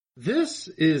This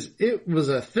is It Was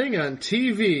a Thing on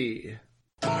TV.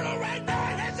 Total Red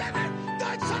Man has ever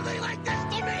done something like this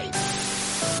to me!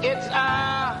 It's,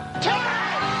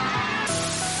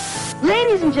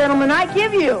 Ladies and gentlemen, I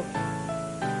give you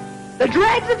the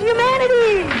dregs of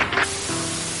humanity!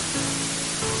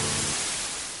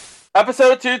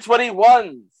 Episode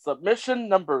 221, submission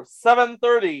number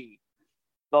 730,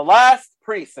 The Last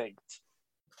Precinct.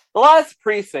 The Last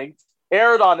Precinct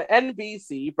aired on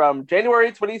NBC from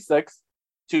January 26th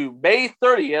to May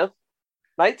 30th,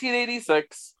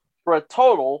 1986, for a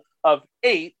total of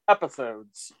 8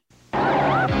 episodes.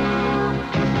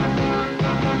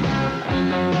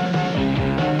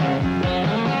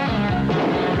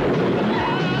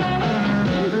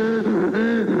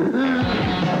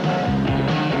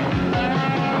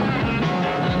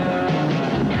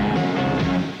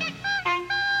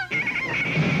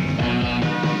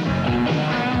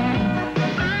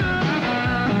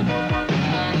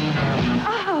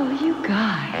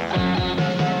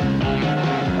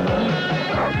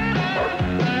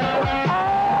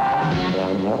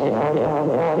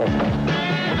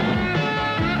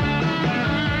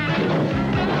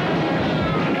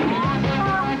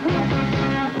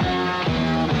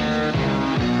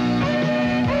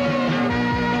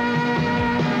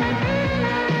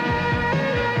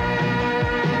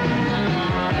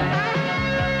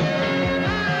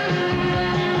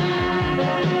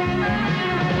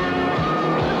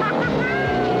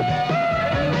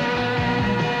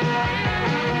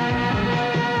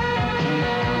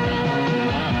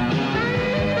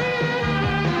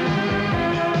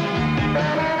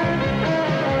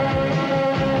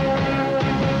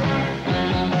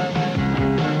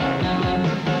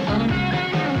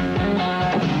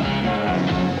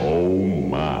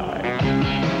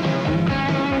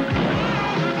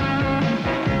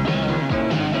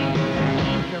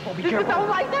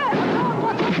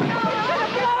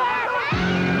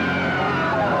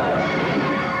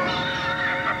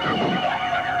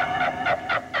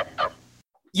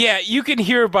 Yeah, you can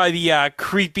hear by the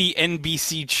creepy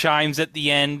NBC chimes at the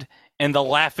end and the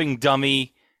laughing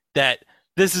dummy that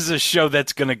this is a show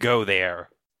that's going to go there.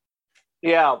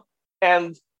 Yeah,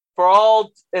 and for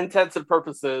all intents and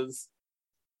purposes,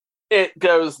 it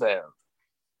goes there.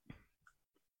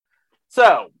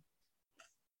 So,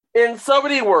 in so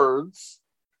many words,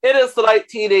 it is the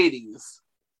 1980s.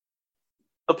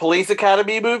 The Police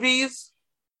Academy movies?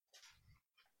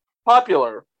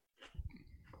 Popular.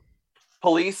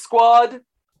 Police Squad?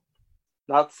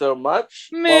 Not so much.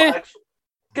 Meh. Well, actually,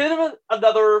 give it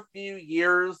another few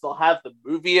years, they'll have the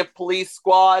movie of Police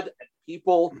Squad, and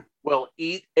people will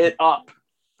eat it up.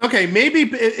 Okay, maybe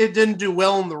it didn't do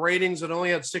well in the ratings. It only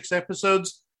had 6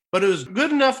 episodes, but it was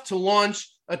good enough to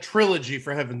launch a trilogy,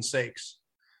 for heaven's sakes.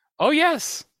 Oh,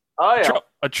 yes. Oh, yeah.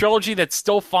 A trilogy that's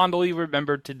still fondly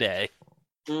remembered today.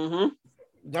 Mm-hmm.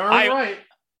 Darn right.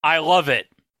 I love it.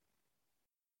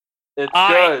 It's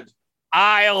good.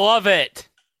 I love it.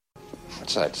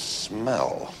 What's that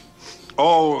smell?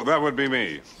 Oh, that would be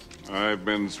me. I've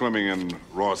been swimming in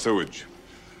raw sewage.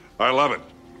 I love it.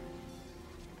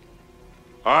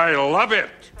 I love it.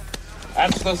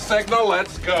 That's the signal,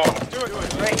 let's go. Do it.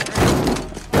 Great.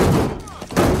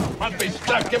 Must be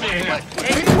stuck, give me a hand.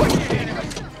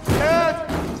 Ed,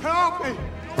 help me.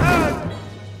 Ed.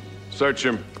 Search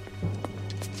him.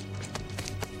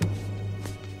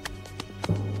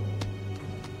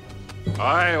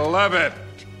 I love it.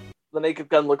 The Naked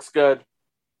Gun looks good.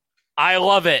 I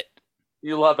love it.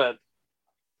 You love it.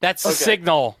 That's the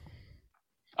signal.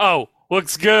 Oh,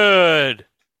 looks good.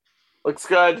 Looks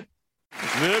good.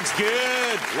 Looks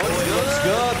good. Looks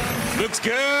good. Looks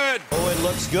good. Oh, it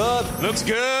looks good. Looks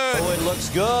good. Oh, it looks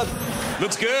good.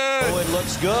 Looks good. Oh, it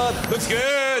looks good. Looks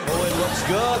good. Oh, it looks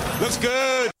good. Looks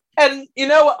good. And, you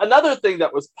know, another thing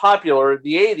that was popular in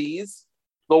the 80s,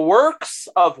 the works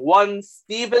of one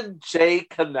Stephen J.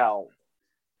 Cannell.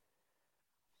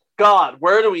 God,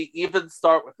 where do we even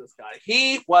start with this guy?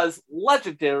 He was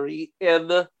legendary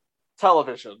in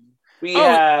television. He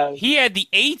had the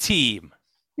A-Team.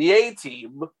 The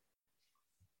A-Team.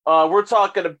 We're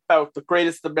talking about The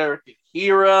Greatest American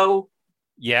Hero.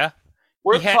 Yeah.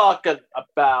 We're talking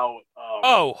about...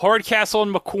 Hardcastle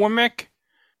and McCormick.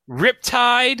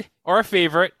 Riptide, our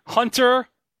favorite. Hunter.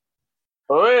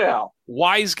 Oh, yeah.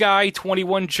 Wise Guy,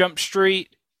 21 Jump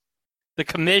Street. The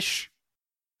Commish.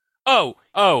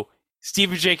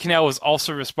 Stephen J. Cannell was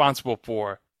also responsible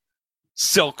for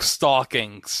Silk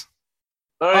Stockings.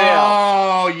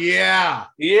 Oh, yeah.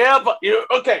 Yeah, but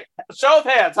okay. Show of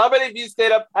hands. How many of you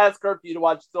stayed up past curfew to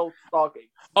watch Silk Stockings?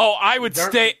 Oh, I would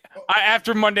stay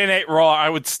after Monday Night Raw. I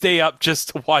would stay up just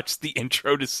to watch the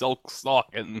intro to Silk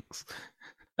Stockings.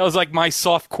 That was like my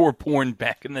softcore porn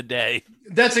back in the day.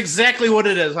 That's exactly what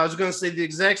it is. I was going to say the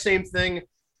exact same thing.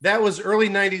 That was early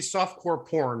 90s softcore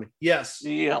porn. Yes.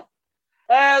 Yeah.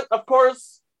 And of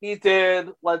course, he did,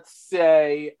 let's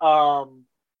say,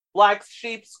 Black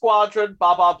Sheep Squadron,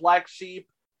 Baba Black Sheep,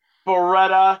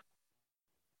 Beretta,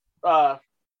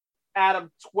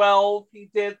 Adam 12, he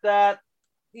did that.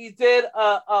 He did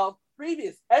a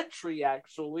previous entry,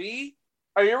 actually.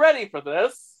 Are you ready for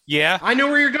this? Yeah. I know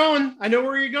where you're going.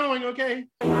 Okay.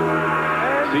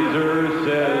 Caesar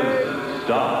says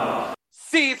stop.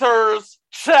 Caesar's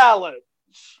Challenge.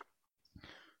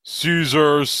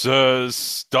 Caesar says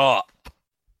stop.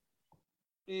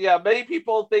 Yeah, many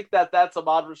people think that that's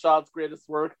Ahmad Rashad's greatest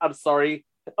work. I'm sorry.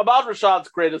 Ahmad Rashad's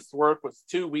greatest work was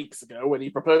 2 weeks ago when he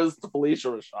proposed to Felicia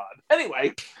Rashad.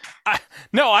 Anyway.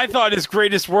 I thought his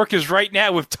greatest work is right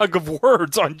now with Tug of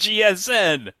Words on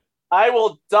GSN. I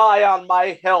will die on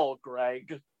my hill,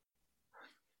 Greg.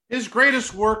 His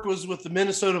greatest work was with the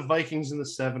Minnesota Vikings in the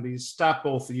 70s. Stop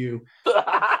both of you.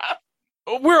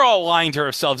 We're all lying to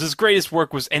ourselves. His greatest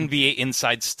work was NBA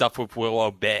Inside Stuff with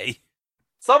Willow Bay.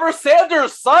 Summer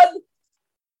Sanders, son!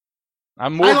 I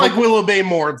like Willow Bay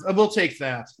more. We'll take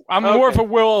that. I'm more of a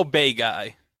Willow Bay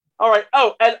guy. All right.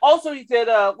 Oh, and also he did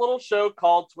a little show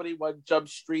called 21 Jump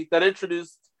Street that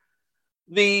introduced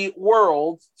the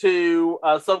world to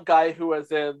some guy who was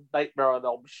in Nightmare on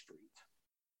Elm Street.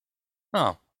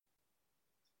 Oh.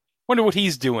 Wonder what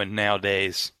he's doing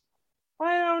nowadays.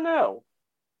 I don't know.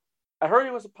 I heard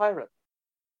he was a pirate.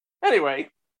 Anyway.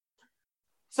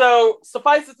 So,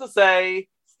 suffice it to say,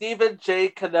 Stephen J.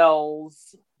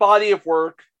 Cannell's body of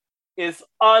work is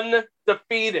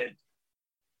undefeated.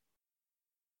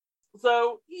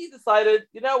 So, he decided,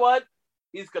 you know what?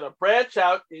 He's going to branch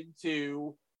out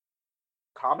into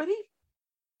comedy?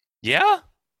 Yeah?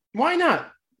 Why not?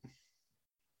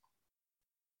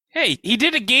 Hey, he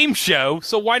did a game show,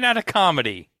 so why not a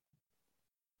comedy?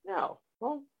 No.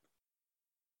 Well,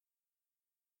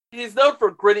 he's known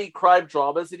for gritty crime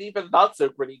dramas and even not so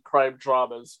gritty crime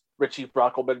dramas. Richie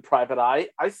Brockelman, Private Eye,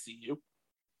 I see you.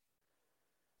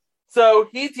 So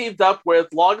he teamed up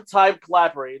with longtime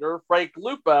collaborator Frank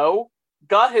Lupo,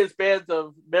 got his band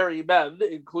of merry men,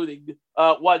 including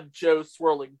one Joe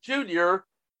Swirling Jr.,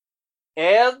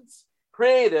 and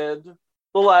created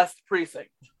The Last Precinct.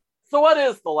 So what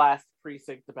is The Last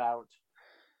Precinct about?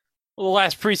 Well, The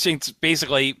Last Precinct's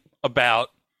basically about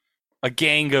a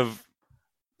gang of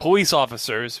police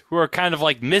officers who are kind of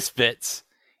like misfits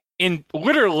in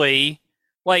literally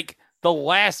like the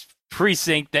last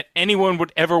precinct that anyone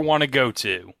would ever want to go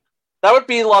to. That would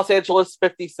be Los Angeles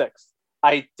 56.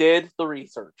 I did the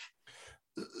research.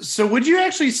 So would you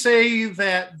actually say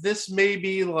that this may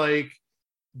be like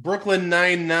Brooklyn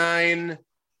Nine-Nine,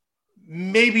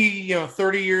 maybe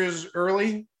 30 years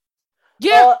early?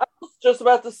 Yeah, I was just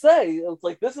about to say, it's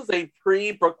like this is a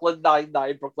pre-Brooklyn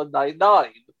Nine-Nine, Brooklyn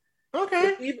Nine-Nine.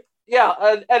 Okay. Yeah,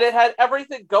 and it had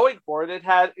everything going for it. It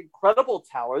had incredible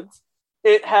talent.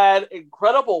 It had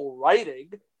incredible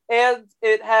writing. And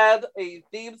it had a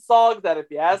theme song that, if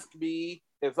you ask me,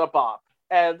 is a bop.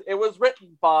 And it was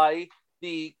written by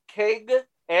the king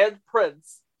and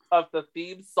prince of the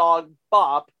theme song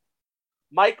bop,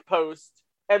 Mike Post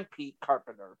and Pete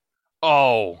Carpenter.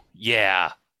 Oh,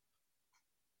 yeah.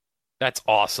 That's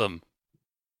awesome.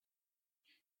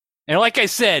 And like I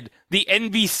said, the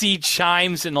NBC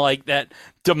chimes and like that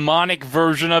demonic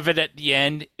version of it at the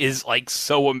end is like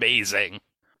so amazing.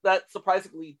 That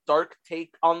surprisingly dark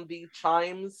take on the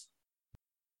chimes.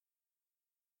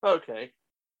 Okay.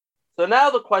 So now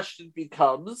the question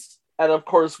becomes, and of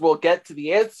course we'll get to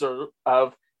the answer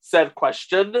of said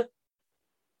question,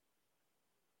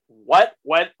 what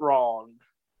went wrong?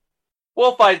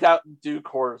 We'll find out in due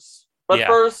course. But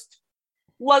first,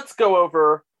 let's go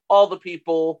over all the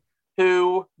people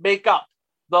who make up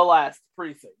the Last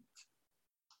Precinct.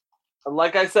 And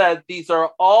like I said, these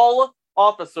are all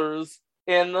officers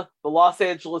in the Los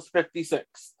Angeles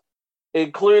 56th,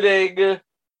 including,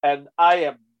 and I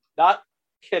am not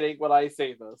kidding when I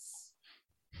say this,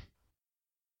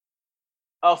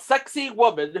 a sexy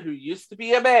woman who used to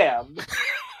be a man,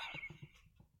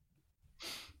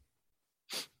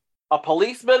 a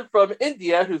policeman from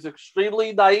India who's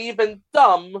extremely naive and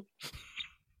dumb,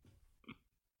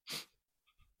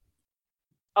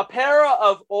 a pair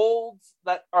of olds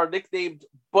that are nicknamed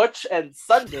Butch and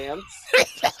Sundance.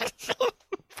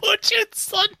 Butch and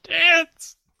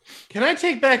Sundance! Can I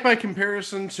take back my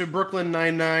comparison to Brooklyn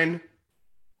Nine-Nine?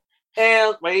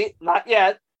 And wait, not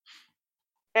yet.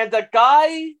 And a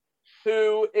guy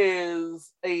who is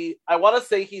I want to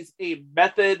say he's a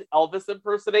method Elvis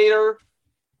impersonator.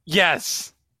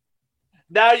 Yes.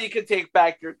 Now you can take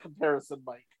back your comparison,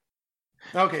 Mike.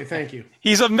 Okay, thank you.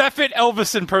 He's a method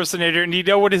Elvis impersonator, and you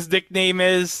know what his nickname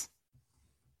is?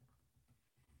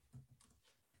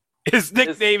 His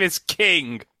nickname is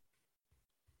King.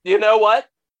 You know what?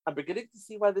 I'm beginning to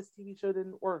see why this TV show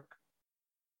didn't work.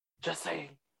 Just saying.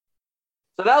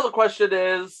 So now the question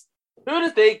is, who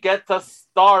did they get to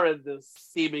star in this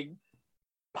seeming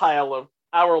pile of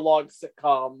hour-long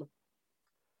sitcom?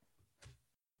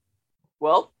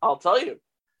 Well, I'll tell you.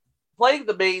 Playing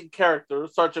the main character,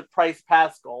 Sergeant Price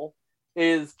Pascal,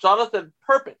 is Jonathan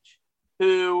Perpich,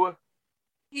 who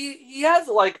he has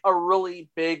like a really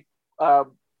big.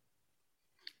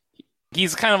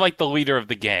 He's kind of like the leader of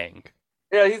the gang.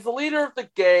 Yeah, he's the leader of the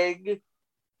gang.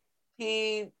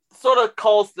 He sort of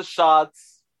calls the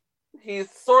shots. He's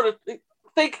sort of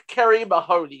think Carrie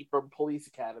Mahoney from Police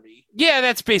Academy. Yeah,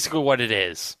 that's basically what it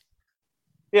is.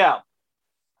 Yeah.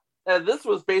 And this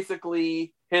was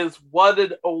basically his one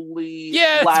and only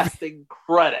lasting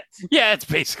credit. Yeah, that's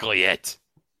basically it.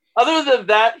 Other than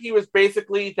that, he was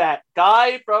basically that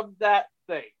guy from that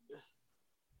thing.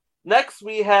 Next,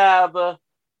 we have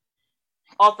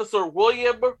Officer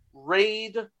William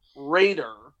Raider,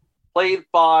 played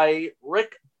by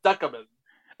Rick Duckerman,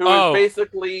 who is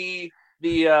basically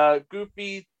the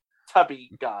goofy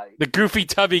tubby guy. The goofy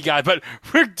tubby guy, but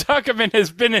Rick Duckerman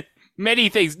has been in many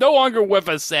things. No longer with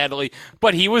us, sadly,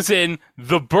 but he was in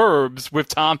The Burbs with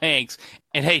Tom Hanks.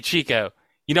 And hey, Chico,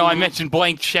 you know I mentioned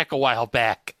Blank Check a while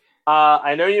back.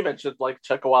 I know you mentioned Blank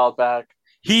Check a while back.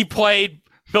 He played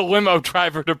the limo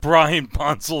driver to Brian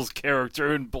Bunsel's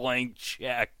character in Blank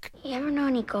Check. You ever know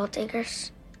any gold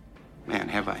diggers? Man,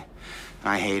 have I.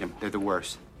 I hate them. They're the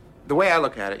worst. The way I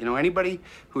look at it, anybody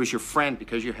who is your friend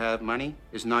because you have money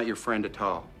is not your friend at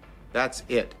all. That's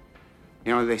it.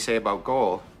 You know what they say about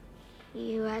gold?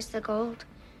 You as the gold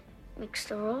makes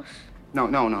the rules? No.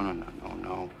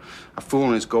 A fool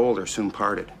and his gold are soon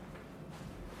parted.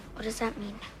 What does that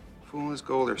mean? A fool and his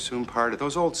gold are soon parted.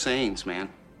 Those old sayings, man.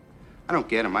 I don't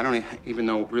get them. I don't even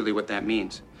know really what that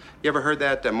means. You ever heard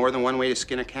that more than one way to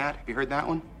skin a cat? Have you heard that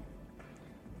one?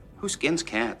 Who skins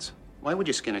cats? Why would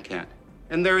you skin a cat?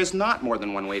 And there is not more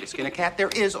than one way to skin a cat. There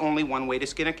is only one way to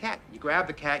skin a cat. You grab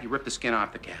the cat, you rip the skin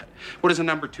off the cat. What is a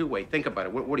number 2 way? Think about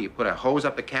it. What do you put a hose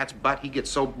up the cat's butt? He gets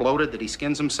so bloated that he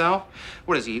skins himself?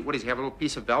 What does he have a little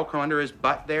piece of Velcro under his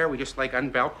butt there? We just like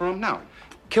unvelcro him? No.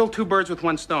 Kill 2 birds with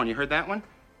 1 stone. You heard that one?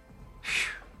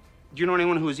 Do you know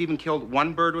anyone who has even killed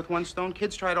 1 bird with 1 stone?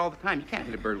 Kids try it all the time. You can't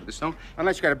hit a bird with a stone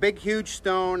unless you got a big, huge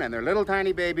stone and they're little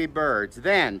tiny baby birds.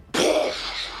 Then,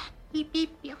 beep,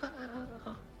 beep,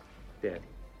 dead.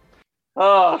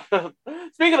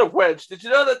 Speaking of which, did you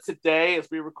know that today, as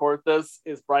we record this,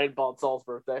 is Brian Bonsal's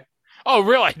birthday? Oh,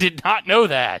 really? I did not know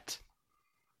that.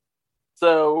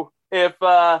 So, if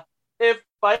by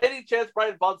any chance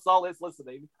Brian Bonsall is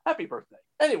listening, happy birthday.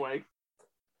 Anyway,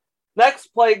 next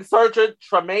playing Sergeant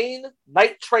Tremaine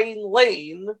Night Train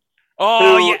Lane.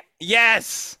 Oh,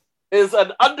 yes! Is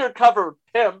an undercover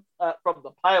pimp from the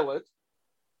pilot,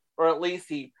 or at least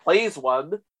he plays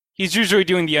one. He's usually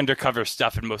doing the undercover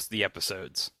stuff in most of the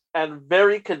episodes. And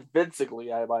very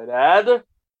convincingly, I might add.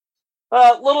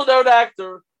 Little known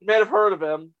actor, you may have heard of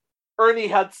him, Ernie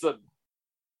Hudson.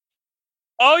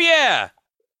 Oh, yeah!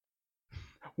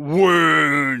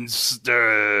 Winston!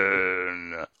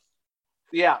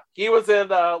 Yeah, he was in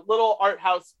a little art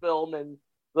house film in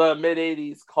the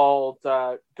mid-'80s called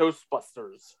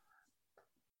Ghostbusters.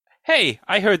 Hey,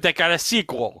 I heard that got a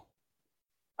sequel.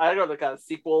 I know that got a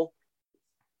sequel.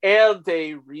 And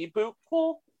a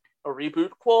reboot-quel? A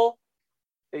reboot-quel?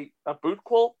 A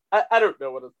boot-quel? I don't know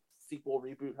what a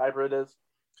sequel-reboot hybrid is.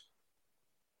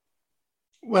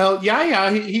 Well,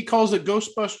 he calls it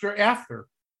Ghostbuster After.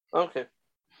 Okay.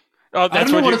 Oh, I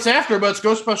don't know what it's after, but it's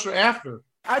Ghostbuster After.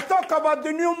 I talk about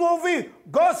the new movie,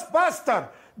 Ghostbuster.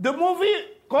 The movie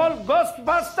called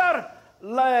Ghostbuster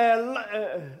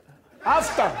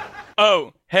After.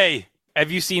 Oh, hey,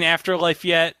 have you seen Afterlife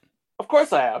yet? Of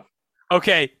course I have.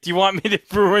 Okay, do you want me to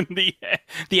ruin the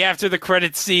after the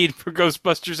credits scene for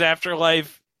Ghostbusters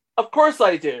Afterlife? Of course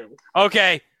I do.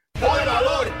 Okay. Spoiler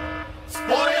alert!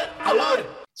 Spoiler alert!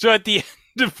 So at the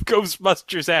end of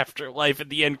Ghostbusters Afterlife, at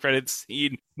the end credits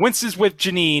scene, Winston's with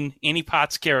Janine, Annie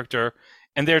Potts' character,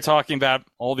 and they're talking about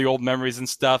all the old memories and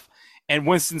stuff. And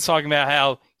Winston's talking about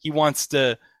how he wants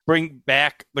to bring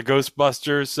back the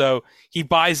Ghostbusters, so he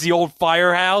buys the old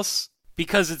firehouse.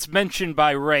 Because it's mentioned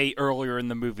by Ray earlier in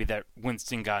the movie that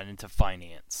Winston got into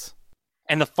finance.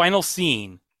 And the final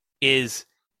scene is,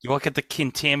 you look at the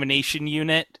contamination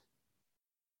unit,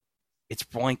 it's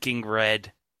blinking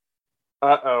red.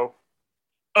 Uh-oh.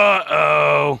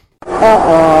 Uh-oh.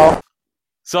 Uh-oh.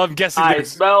 So I'm guessing I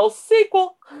there's... Smell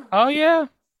sequel. Oh, yeah.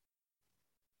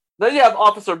 Then you have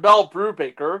Officer Mel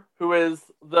Brubaker, who is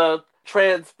the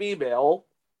trans female,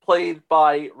 played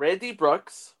by Randy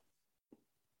Brooks,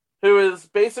 who is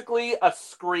basically a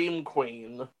scream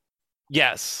queen.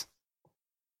 Yes.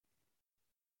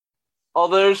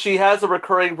 Although she has a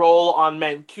recurring role on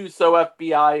Mancuso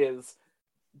FBI as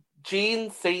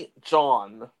Jean St.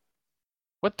 John.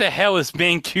 What the hell is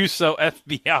Mancuso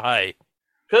FBI?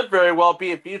 Could very well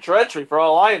be a future entry for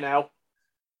all I know.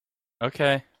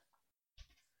 Okay.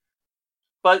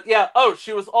 But yeah,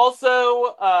 she was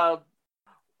also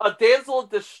a damsel in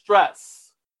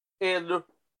distress in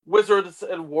Wizards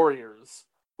and Warriors,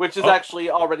 which is actually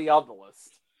already on the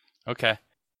list. Okay.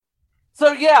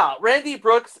 So yeah, Randy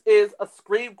Brooks is a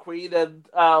scream queen, and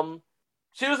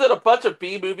she was in a bunch of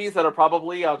B movies that are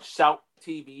probably on Shout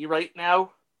TV right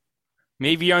now.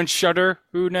 Maybe on Shudder,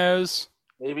 who knows?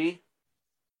 Maybe.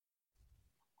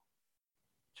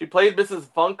 She played Mrs.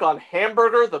 Funk on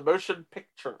Hamburger, the motion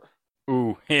picture.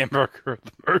 Ooh, Hamburger,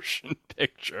 the motion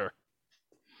picture.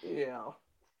 Yeah.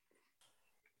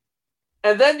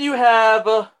 And then you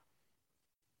have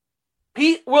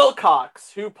Pete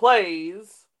Wilcox, who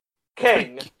plays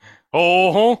King.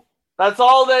 Oh. That's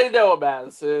all they know him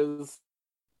as, is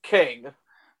King.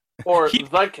 Or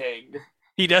the King.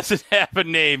 He doesn't have a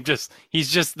name,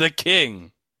 he's just the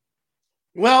king.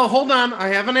 Well, hold on. I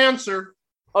have an answer.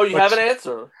 Oh, you have an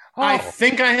answer? I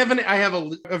think I have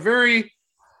a very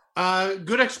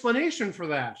good explanation for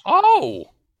that. Oh.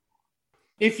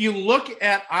 If you look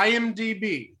at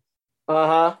IMDb.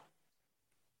 Uh-huh.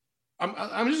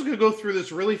 I'm just going to go through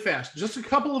this really fast. Just a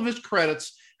couple of his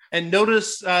credits and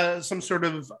notice some sort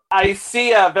of... I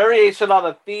see a variation on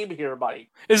a theme here, Mike.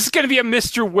 Is this going to be a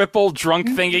Mr. Whipple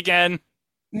drunk thing again?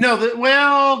 No,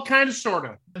 well, kind of, sort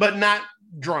of, but not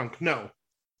drunk, no.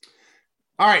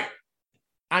 All right.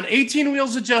 On 18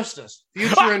 Wheels of Justice,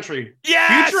 future entry.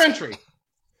 Yes! Future entry.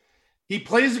 He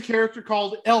plays a character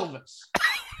called Elvis.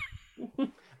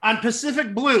 On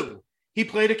Pacific Blue, he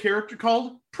played a character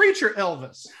called Preacher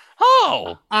Elvis.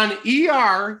 Oh! On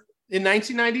ER in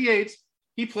 1998,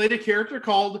 he played a character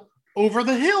called Over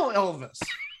the Hill Elvis.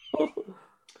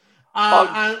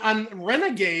 On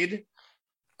Renegade,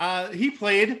 he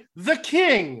played the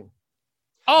King.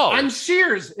 Oh! On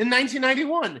Cheers in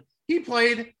 1991, he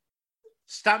played,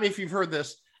 stop me if you've heard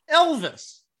this,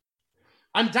 Elvis.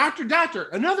 On Dr.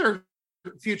 another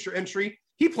future entry,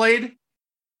 he played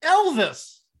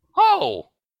Elvis. Oh!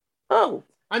 Oh.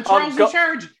 On Charles in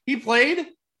Charge, he played,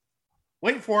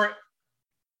 wait for it,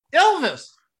 Elvis.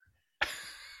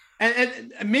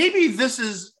 And maybe this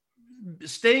is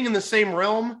staying in the same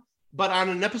realm, but on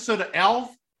an episode of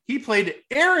Alf, he played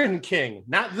Aaron King.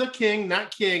 Not the King,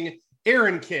 not King,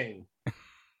 Aaron King.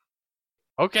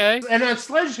 Okay. And on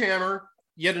Sledgehammer,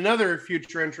 yet another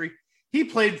future entry, he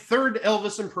played third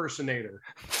Elvis impersonator.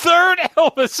 Third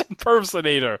Elvis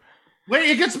impersonator. Wait,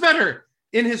 it gets better.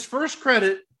 In his first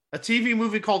credit, a TV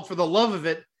movie called For the Love of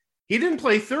It, he didn't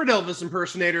play third Elvis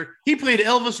impersonator. He played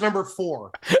Elvis number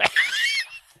 4.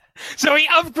 So he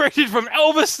upgraded from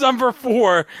Elvis number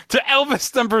 4 to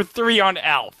Elvis number 3 on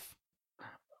Alf.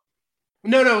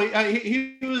 No,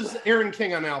 he was Aaron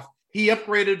King on Alf. He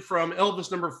upgraded from Elvis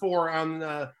number 4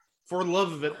 on For the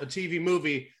Love of It, a TV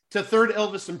movie, to third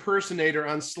Elvis impersonator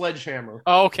on Sledgehammer.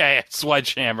 Okay,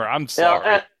 Sledgehammer. I'm sorry.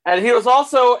 Yeah, and he was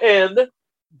also in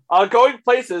Going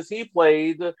Places. He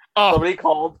played somebody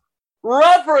called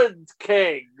Reverend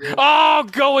King. Oh,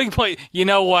 Going Places. You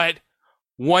know what?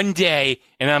 One day,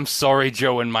 and I'm sorry,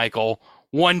 Joe and Michael,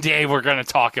 one day we're going to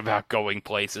talk about Going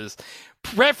Places.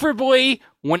 Preferably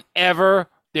whenever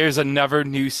there's another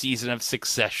new season of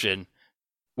Succession.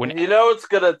 You know it's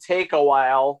going to take a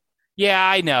while. Yeah,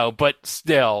 I know, but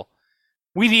still.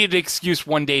 We need an excuse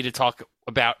one day to talk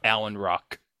about Alan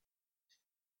Ruck.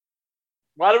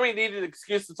 Why do we need an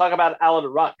excuse to talk about Alan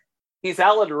Ruck? He's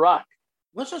Alan Ruck.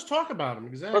 Let's just talk about him.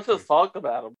 Exactly. Let's just talk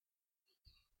about him.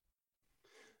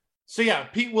 So yeah,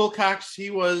 Pete Wilcox, he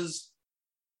was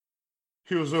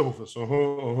Elvis.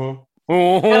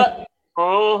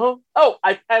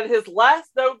 And his last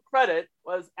known credit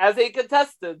was as a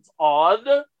contestant on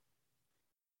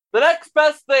The Next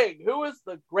Best Thing. Who is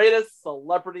the greatest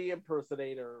celebrity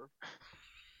impersonator?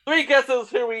 3 guesses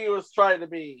who he was trying to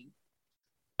be.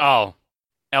 Oh,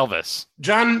 Elvis.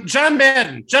 John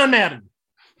Madden. John Madden.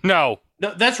 No,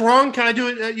 that's wrong. Can I do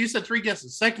it? You said 3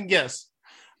 guesses. Second guess.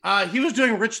 He was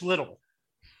doing Rich Little.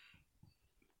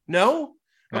 No?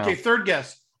 Okay, third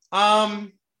guess.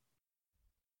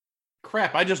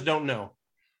 Crap, I just don't know.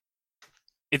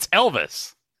 It's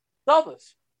Elvis.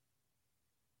 Elvis.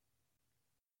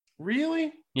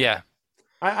 Really? Yeah.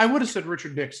 I would have said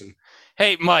Richard Nixon.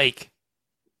 Hey, Mike,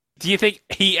 do you think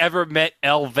he ever met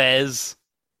Elvis?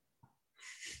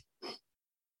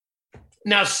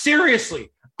 Now,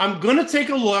 seriously, I'm going to take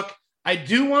a look. I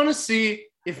do want to see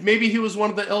if maybe he was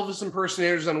one of the Elvis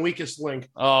impersonators on Weakest Link.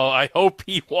 Oh, I hope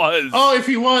he was. Oh, if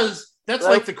he was, that's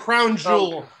like the crown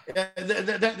jewel.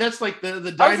 That's like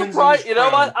the diamonds. I'm surprised. You know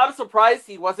what? I'm surprised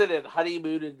he wasn't in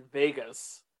Honeymoon in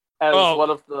Vegas as one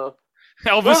of the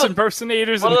Elvis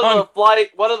impersonators. One of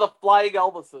the flying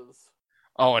Elvises.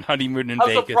 Oh, and Honeymoon in I'm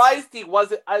Vegas. Surprised he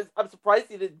wasn't. I'm surprised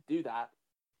he didn't do that.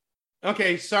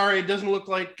 Okay, sorry, it doesn't look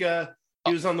like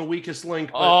he was on the Weakest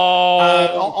Link. But,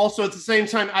 also, at the same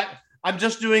time, I'm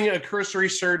just doing a cursory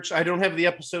search. I don't have the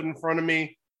episode in front of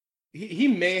me. He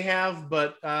may have,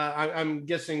 but I'm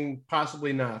guessing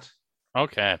possibly not.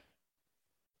 Okay.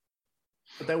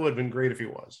 But that would have been great if he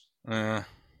was.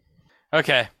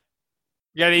 Okay.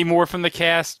 You got any more from the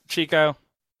cast, Chico?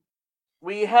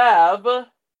 We have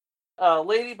a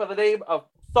lady by the name of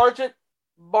Sergeant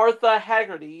Martha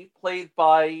Haggerty, played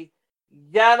by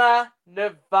Yana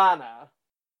Nirvana.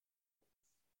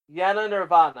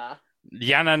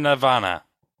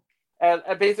 And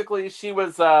basically, she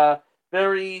was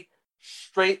very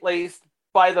straight-laced,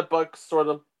 by the book, sort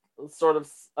of.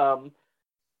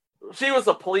 She was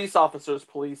a police officer,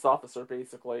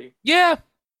 basically. Yeah.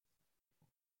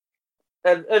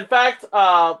 And in fact,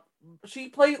 she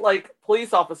played like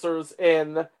police officers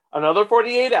in Another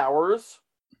 48 Hours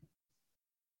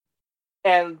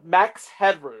and Max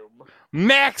Headroom.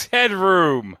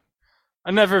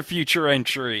 Another future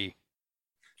entry.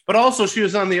 But also, she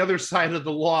was on the other side of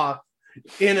the law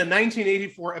in a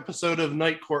 1984 episode of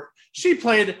Night Court. She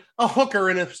played a hooker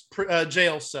in a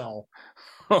jail cell.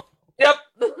 Yep.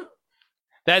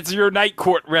 That's your Night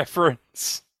Court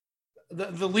reference.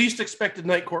 The least expected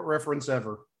Night Court reference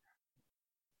ever.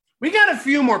 We got a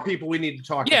few more people we need to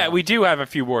talk about. Yeah, we do have a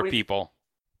few more people.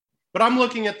 But I'm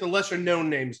looking at the lesser known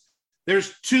names.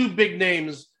 There's two big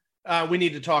names we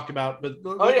need to talk about, but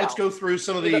let's go through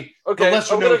some of the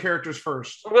lesser known characters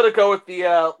first. I'm going to go with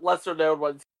the lesser known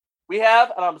ones. We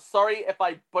have, and I'm sorry if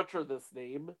I butcher this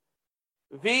name,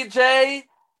 Vijay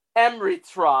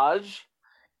Amritraj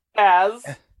as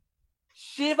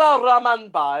Shiva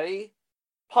Ramanbai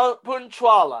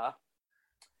Punchwala.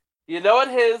 You know what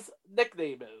his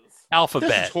nickname is? Alphabet.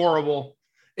 This is horrible.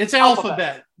 It's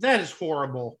Alphabet. That is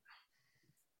horrible.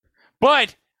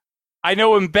 But I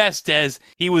know him best as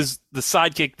he was the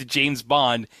sidekick to James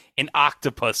Bond in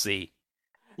Octopussy.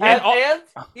 And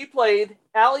he played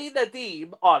Ali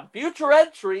Nadim on Future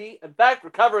Entry. In fact,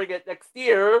 we're covering it next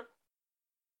year.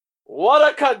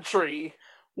 What a country.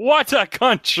 What a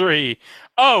country.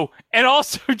 Oh, and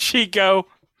also, Chico,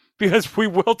 because we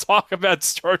will talk about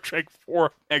Star Trek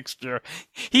 4 next year,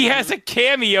 he has a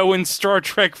cameo in Star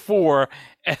Trek 4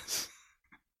 as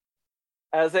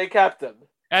a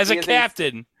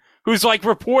captain. Who's like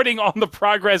reporting on the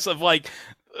progress of like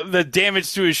the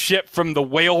damage to his ship from the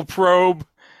whale probe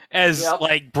as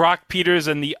like Brock Peters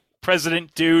and the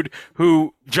president dude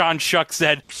who John Shuck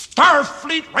said,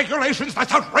 Starfleet regulations,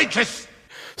 that's outrageous!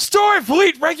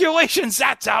 Starfleet regulations,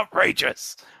 that's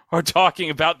outrageous! Are talking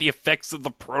about the effects of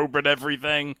the probe and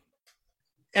everything.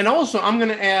 And also, I'm going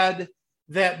to add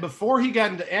that before he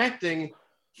got into acting,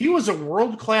 he was a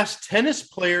world-class tennis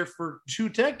player for 2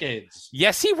 decades.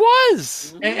 Yes, he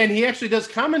was. And he actually does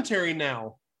commentary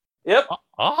now. Yep.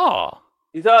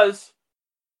 He does.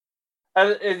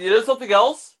 And you know something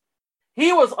else?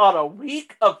 He was on a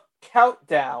week of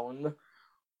Countdown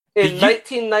in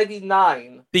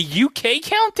 1999. The UK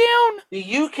Countdown?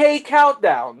 The UK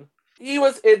Countdown. He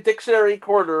was in Dictionary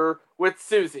Corner with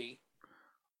Susie.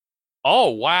 Oh,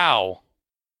 wow.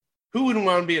 Who wouldn't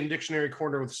want to be in Dictionary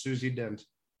Corner with Susie Dent?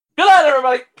 Good night,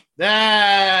 everybody.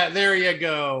 There you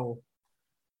go.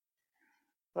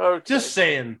 Okay. Just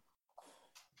saying.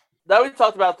 Now we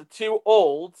talked about the two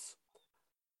olds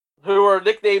who are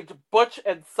nicknamed Butch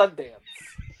and Sundance.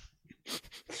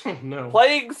 Oh, no.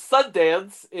 Playing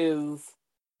Sundance is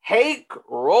Hank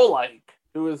Rolik,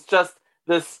 who is just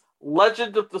this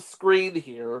legend of the screen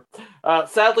here.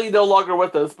 Sadly, no longer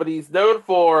with us, but he's known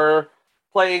for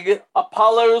playing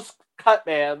Apollo's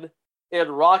Cutman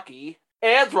in Rocky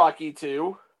and Rocky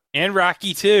 2. And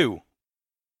Rocky 2.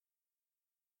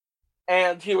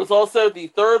 And he was also the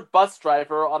third bus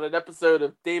driver on an episode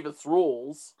of Davis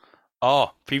Rules.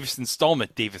 Oh, previous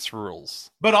installment, Davis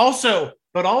Rules. But also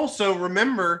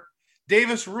remember,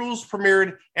 Davis Rules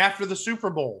premiered after the Super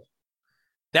Bowl.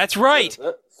 That's right.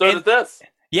 So did this.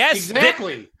 Yes,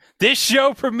 exactly. This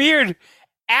show premiered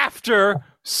after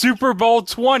Super Bowl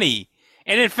 20.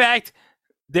 And in fact,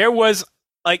 there was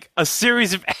like a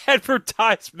series of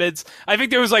advertisements. I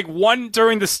think there was like one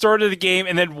during the start of the game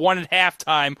and then one at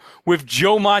halftime with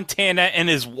Joe Montana and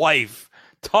his wife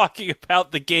talking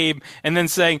about the game and then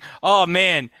saying, "Oh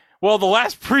man, well the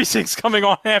last precinct's coming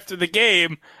on after the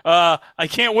game. I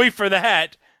can't wait for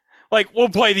that." Like, we'll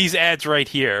play these ads right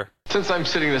here. Since I'm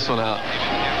sitting this one out,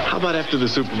 how about after the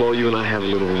Super Bowl, you and I have a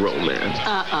little romance?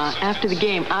 After the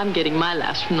game, I'm getting my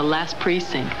laughs from the last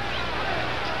precinct.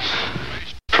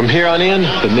 From here on in,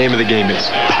 the name of the game is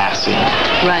passing.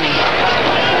 Running.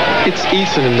 It's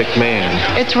Eason and McMahon.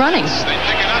 It's running.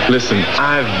 Listen,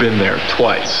 I've been there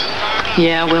twice.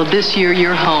 Yeah, well, this year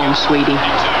you're home, sweetie.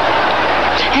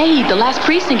 Hey, the last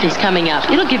precinct is coming up.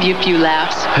 It'll give you a few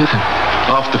laughs.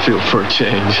 Off the field for a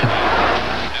change.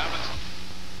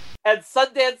 And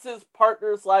Sundance's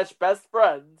partner / best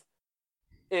friend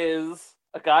is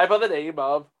a guy by the name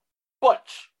of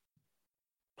Butch.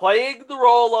 Playing the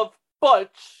role of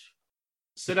Butch.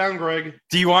 Sit down, Greg.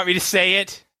 Do you want me to say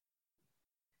it?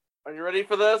 Are you ready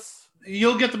for this?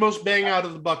 You'll get the most bang out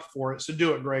of the buck for it, so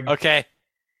do it, Greg. Okay.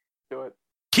 Do it.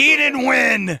 Keenan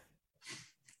Wynn!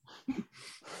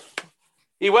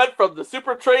 He went from the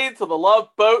Super Train to the Love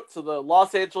Boat to the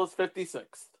Los Angeles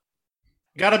 56th.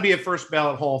 Got to be a first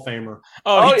ballot Hall of Famer.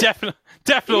 Oh, he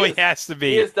definitely has to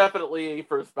be. He is definitely a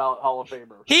first ballot Hall of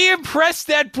Famer. He impressed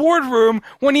that boardroom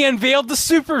when he unveiled the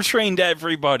Super Train to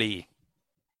everybody.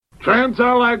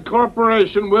 Trans-Allied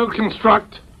Corporation will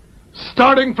construct,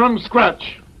 starting from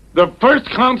scratch, the first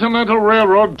continental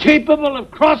railroad capable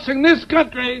of crossing this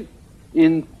country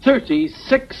in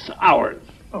 36 hours.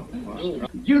 Do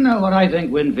you know what I think,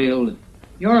 Winfield?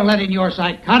 You're letting your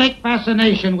psychotic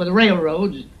fascination with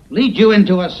railroads lead you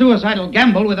into a suicidal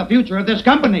gamble with the future of this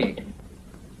company.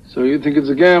 So you think it's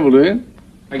a gamble, do you?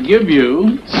 I give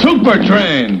you Super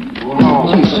Train.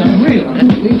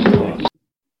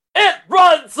 It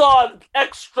runs on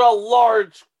extra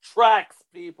large tracks,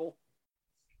 people.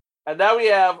 And now we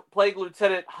have playing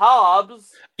Lieutenant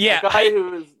Hobbs, a guy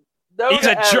who is known he's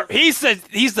a as... jerk. He's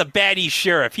the baddie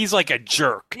sheriff. He's like a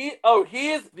jerk. He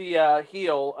is the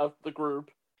heel of the group.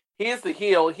 He is the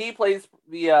heel. He plays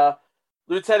the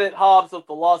Lieutenant Hobbs of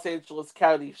the Los Angeles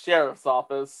County Sheriff's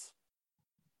Office.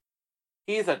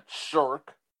 He's a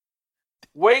jerk.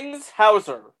 Wings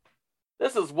Hauser.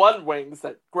 This is one Wings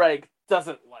that Greg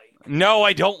doesn't like. No,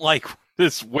 I don't like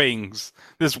this Wings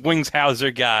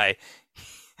Hauser guy.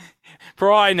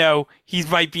 For all I know, he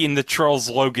might be in the Charles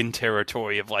Logan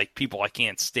territory of like people I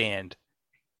can't stand.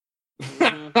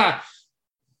 But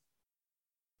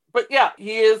yeah,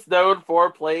 he is known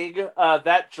for playing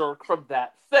that jerk from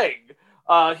That Thing.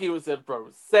 He was in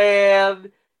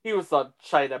Roseanne. He was on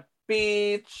China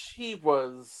Beach. He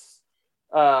was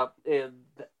in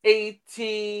the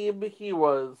A-Team. He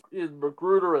was in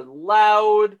Magruder and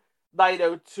Loud,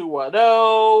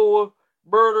 90210,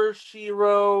 Murder, She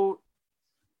Wrote.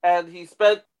 And he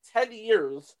spent 10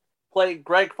 years playing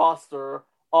Greg Foster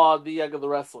on The Young and the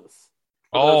Restless.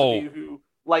 For those of you who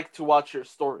like to watch your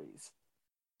stories.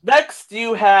 Next,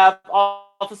 you have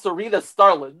Officer Rita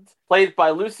Starland, played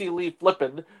by Lucy Lee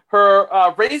Flippin.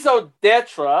 Her raison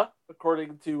d'etre,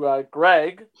 according to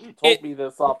Greg, who told me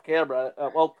this off camera.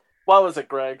 What was it,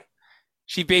 Greg?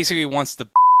 She basically wants the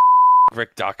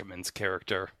Rick Dockman's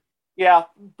character. Yeah,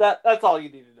 that's all you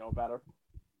need to know about her.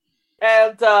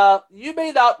 And you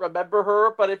may not remember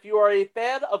her, but if you are a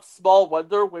fan of Small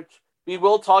Wonder, which we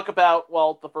will talk about,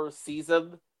 the first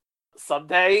season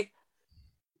someday,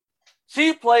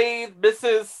 she played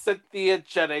Mrs. Cynthia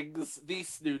Jennings, the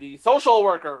snooty social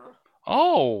worker.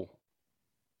 Oh,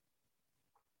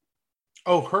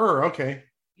 her, okay.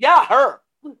 Yeah, her.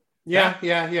 Yeah.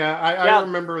 I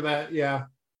remember that, yeah.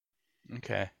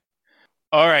 Okay.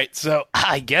 All right, so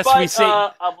I guess but, we say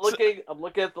I'm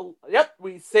looking at the... Yep,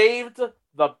 we saved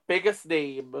the biggest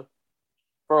name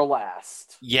for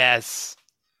last. Yes.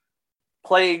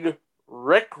 Playing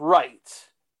Rick Wright.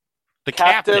 The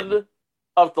captain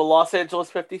of the Los Angeles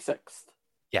 56th.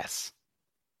 Yes.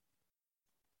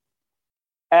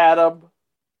 Adam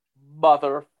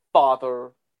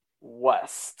Father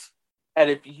West. And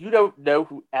if you don't know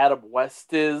who Adam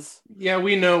West is... Yeah,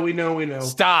 we know.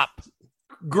 Stop.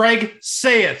 Greg,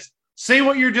 say it. Say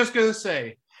what you're just going to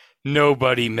say.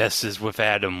 Nobody messes with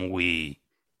Adam Wee.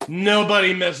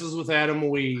 Nobody messes with Adam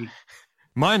Wee.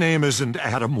 My name isn't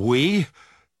Adam Wee.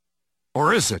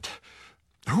 Or is it?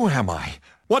 Who am I?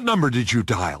 What number did you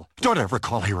dial? Don't ever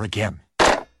call here again.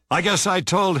 I guess I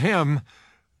told him,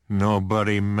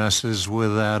 nobody messes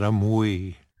with Adam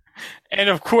Wee. And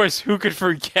of course, who could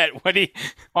forget when he,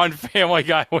 on Family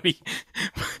Guy, when he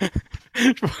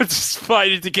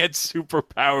decided to get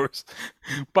superpowers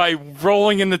by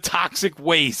rolling in the toxic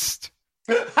waste.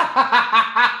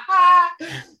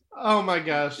 Oh my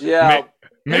gosh. Yeah.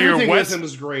 Mayor Everything West with him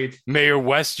is great. Mayor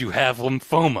West, you have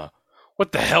lymphoma.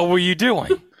 What the hell were you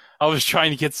doing? I was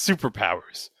trying to get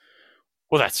superpowers.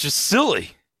 Well, that's just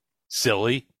silly.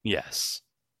 Silly, yes.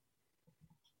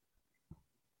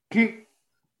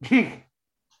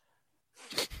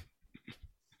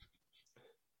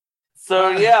 So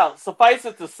yeah, suffice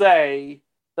it to say,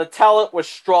 the talent was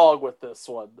strong with this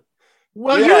one.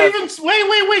 Well, Yeah. you even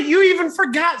wait. You even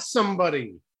forgot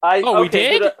somebody. We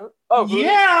did?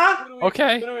 Yeah.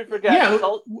 Okay. Who do we forget?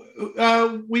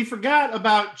 Yeah, we forgot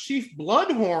about Chief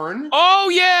Bloodhorn. Oh,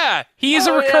 yeah. He is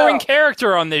a recurring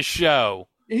character on this show.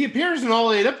 He appears in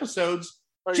all 8 episodes.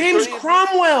 Are you James sure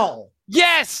Cromwell.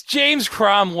 Yes, James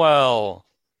Cromwell.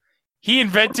 He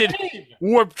invented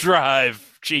warp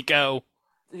drive, Chico.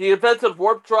 He invented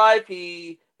warp drive.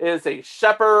 He is a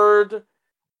shepherd.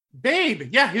 Babe.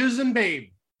 Yeah, he was in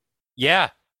Babe. Yeah.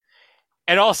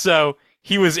 And also,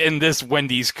 he was in this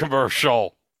Wendy's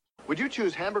commercial. Would you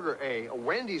choose hamburger A, a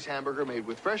Wendy's hamburger made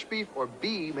with fresh beef, or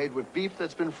B, made with beef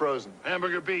that's been frozen?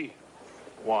 Hamburger B.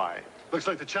 Why? Looks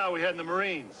like the chow we had in the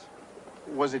Marines.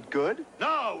 Was it good?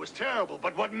 No, it was terrible,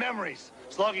 but what memories.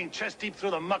 Slogging chest deep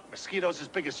through the muck, mosquitoes as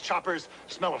big as choppers,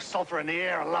 smell of sulfur in the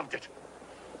air, I loved it.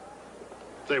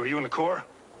 Say, were you in the Corps?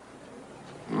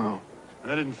 No.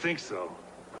 I didn't think so.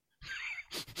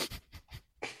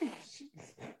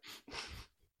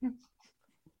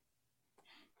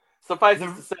 Suffice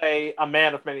it to say, a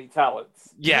man of many talents.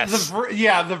 Yes.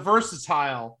 The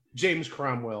versatile James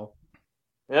Cromwell.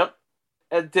 Yep.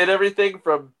 And did everything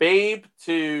from Babe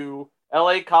to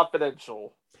LA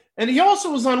Confidential. And he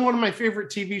also was on one of my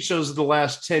favorite TV shows of the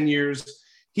last 10 years.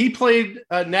 He played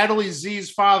Natalie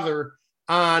Z's father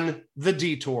on The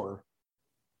Detour.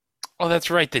 Oh, that's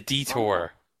right, The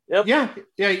Detour. Yep.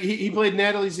 Yeah. He played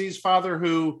Natalie Z's father,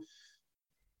 who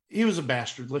he was a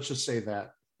bastard. Let's just say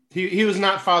that. He was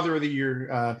not Father of the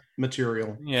Year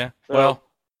material. Yeah. Well,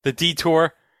 The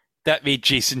Detour, that made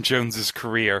Jason Jones's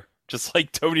career. Just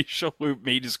like Tony Shalhoub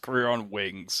made his career on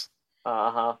Wings.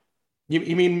 Uh-huh.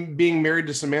 You mean being married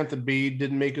to Samantha Bee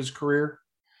didn't make his career?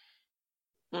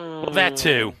 Well, that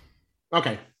too.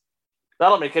 Okay.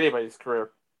 That'll make anybody's career.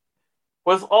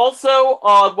 Was also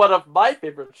on one of my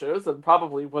favorite shows, and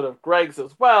probably one of Greg's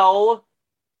as well,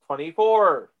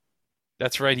 24.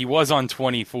 That's right, he was on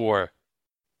 24.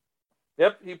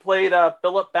 Yep, he played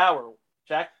Philip Bauer,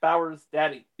 Jack Bauer's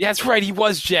daddy. That's right, he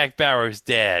was Jack Bauer's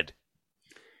dad.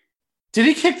 Did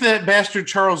he kick that bastard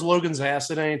Charles Logan's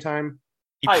ass at any time?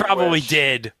 He probably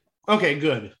did. Okay,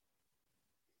 good.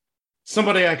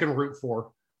 Somebody I can root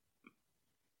for.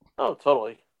 Oh,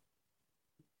 totally.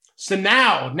 So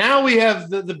now we have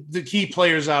the key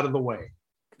players out of the way.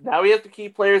 Now we have the key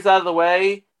players out of the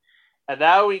way, and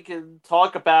now we can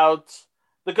talk about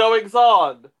the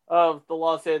goings-on of the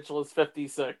Los Angeles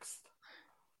 56th.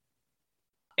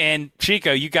 And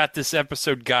Chico, you got this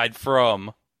episode guide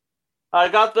from? I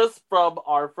got this from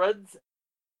our friends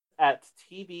at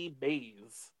TV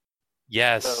Maze.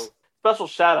 Yes. So, special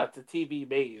shout out to TV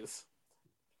Maze.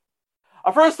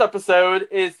 Our first episode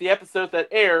is the episode that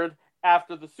aired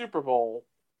after the Super Bowl,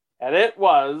 and it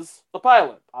was the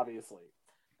pilot, obviously.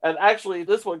 And actually,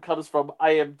 this one comes from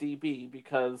IMDb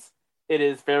because it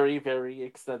is very, very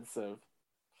extensive.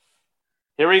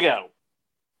 Here we go.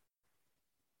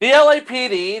 The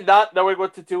LAPD, not knowing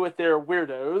what to do with their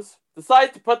weirdos,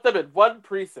 decide to put them in one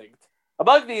precinct.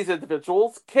 Among these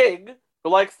individuals, King, who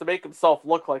likes to make himself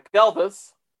look like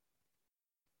Elvis,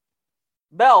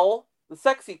 Mel, the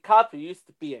sexy cop who used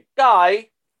to be a guy,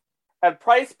 and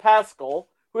Price Pascal,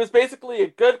 who is basically a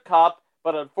good cop,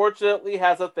 but unfortunately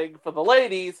has a thing for the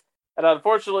ladies, and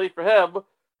unfortunately for him,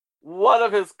 one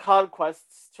of his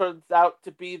conquests turns out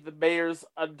to be the mayor's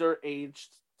underage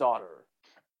daughter.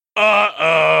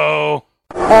 Uh-oh.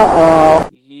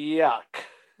 Yuck.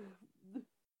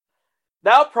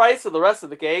 Now Price and the rest of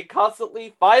the gang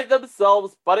constantly find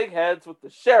themselves butting heads with the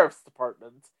sheriff's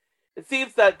department. It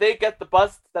seems that they get the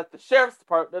bust that the sheriff's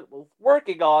department was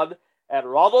working on, and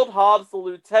Ronald Hobbs, the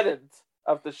lieutenant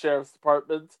of the sheriff's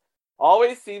department,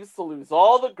 always seems to lose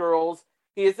all the girls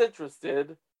he is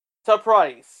interested to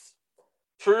Price.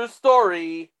 True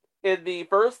story, in the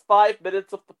first 5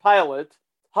 minutes of the pilot,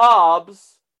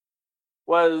 Hobbs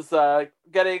was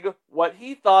getting what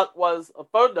he thought was a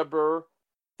phone number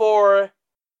for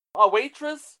a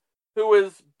waitress who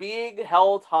was being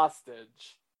held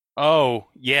hostage. Oh,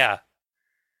 yeah.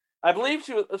 I believe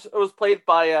it was played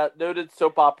by noted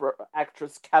soap opera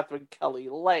actress Catherine Kelly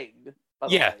Lang.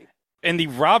 Yeah, and the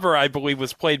robber, I believe,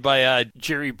 was played by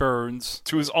Jerry Burns,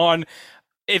 who was on...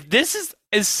 If this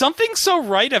is Something So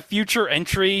Right a future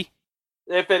entry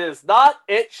If it is not,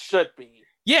 it should be.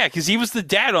 Yeah, because he was the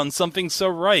dad on Something So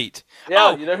Right.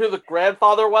 Yeah, You know who the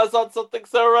grandfather was on Something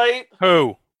So Right?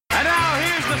 Who? And now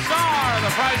here's the star of The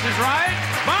Price is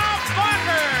Right, Bob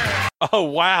Barker! Oh,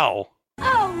 wow.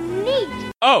 Oh,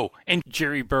 neat. Oh, and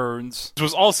Jerry Burns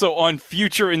was also on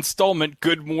future installment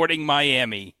Good Morning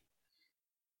Miami.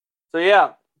 So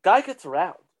yeah, guy gets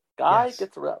around.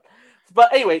 Gets around.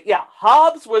 But anyway, yeah,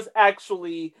 Hobbs was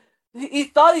actually... He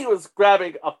thought he was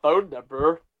grabbing a phone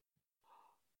number,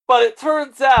 but it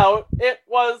turns out it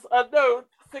was a note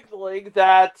signaling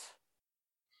that,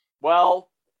 well,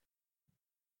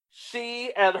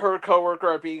 she and her coworker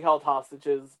are being held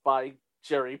hostages by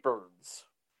Jerry Burns.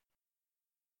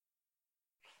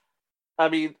 I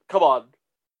mean, come on.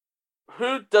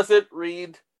 Who doesn't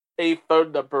read a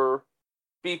phone number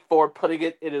before putting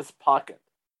it in his pocket?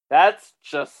 That's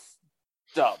just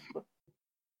dumb.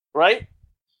 Right?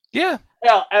 Yeah.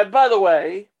 Yeah, and by the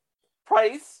way,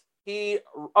 Price, he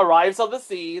arrives on the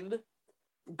scene.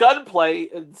 Gunplay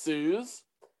ensues.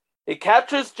 He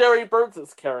captures Jerry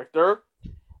Burns' character.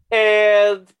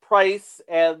 And Price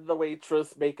and the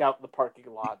waitress make out in the parking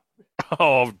lot.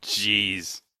 Oh,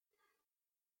 jeez.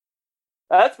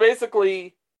 That's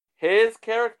basically his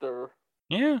character.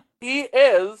 Yeah. He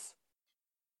is,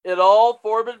 in all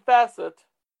form and facet,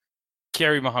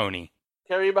 Carrie Mahoney.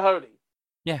 Carrie Mahoney.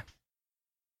 Yeah.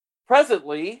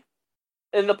 Presently,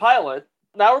 in the pilot,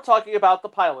 now we're talking about the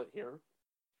pilot here,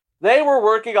 they were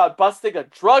working on busting a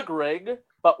drug ring,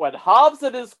 but when Hobbs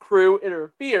and his crew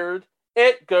interfered,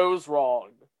 it goes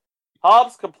wrong.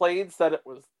 Hobbs complains that it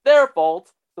was their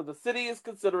fault, so the city is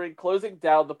considering closing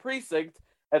down the precinct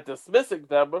and dismissing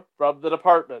them from the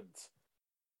department.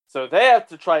 So they have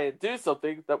to try and do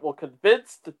something that will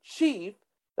convince the chief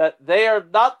that they are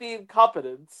not the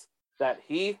incompetents that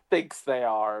he thinks they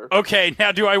are. Okay,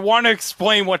 now do I want to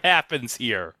explain what happens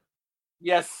here?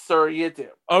 Yes, sir, you do.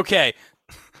 Okay,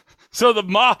 so the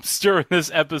mobster in this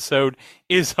episode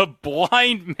is a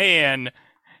blind man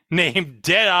named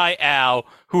Deadeye Al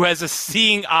who has a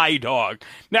seeing eye dog.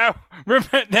 Now,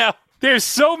 remember, there's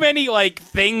so many,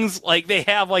 things, they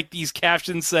have, these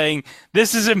captions saying,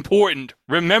 this is important,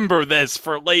 remember this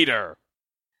for later.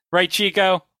 Right,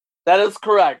 Chico? That is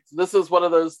correct. This is one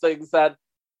of those things that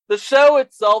the show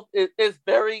itself is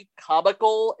very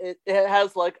comical. It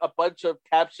has, a bunch of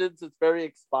captions. It's very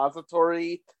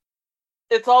expository.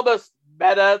 It's almost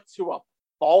meta to a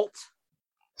fault.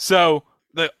 So,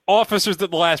 the officers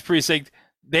at the last precinct,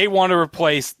 they want to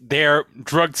replace their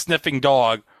drug-sniffing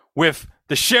dog with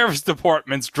the sheriff's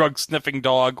department's drug-sniffing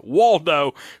dog,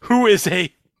 Waldo, who is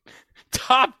a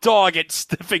top dog at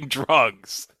sniffing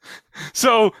drugs.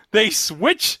 So they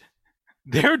switch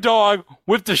their dog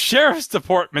with the sheriff's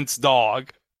department's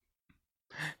dog.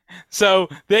 So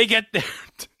they get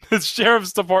the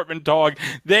sheriff's department dog,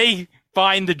 they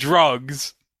find the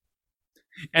drugs,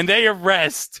 and they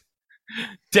arrest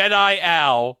Deadeye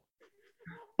Al.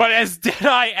 But as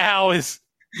Deadeye Al is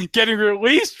getting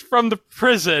released from the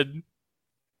prison,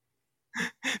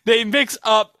 they mix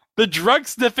up the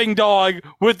drug-sniffing dog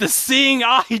with the seeing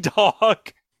eye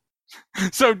dog.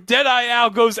 So Deadeye Al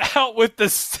goes out with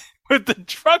the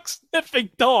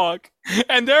drug-sniffing dog,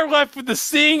 and they're left with the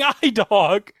seeing eye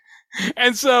dog.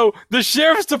 And so the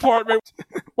sheriff's department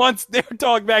wants their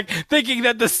dog back, thinking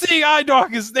that the seeing eye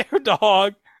dog is their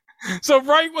dog. So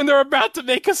right when they're about to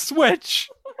make a switch,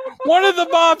 one of the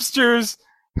mobsters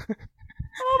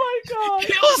oh my god,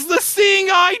 kills the seeing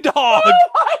eye dog. Oh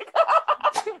my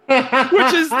god,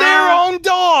 which is their own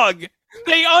dog.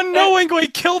 They unknowingly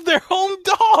killed their own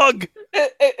dog.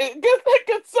 It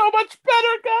gets so much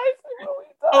better, guys. It really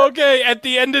does. Okay, at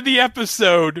the end of the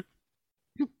episode,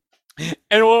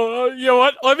 and well, you know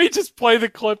what? Let me just play the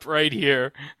clip right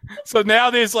here. So now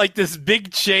there's this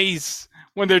big chase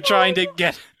when they're trying to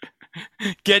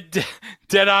get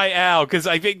Deadeye Al, because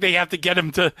I think they have to get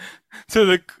him to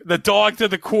the dog to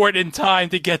the court in time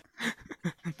to get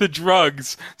the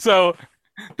drugs. So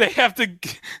they have to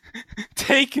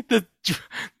take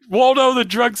Waldo the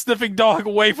drug sniffing dog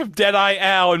away from Deadeye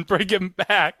Al and bring him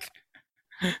back.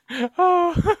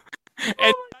 Oh. And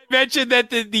I mentioned that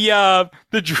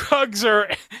the drugs are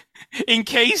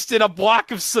encased in a block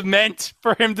of cement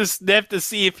for him to sniff to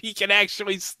see if he can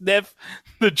actually sniff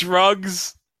the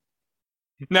drugs.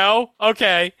 No?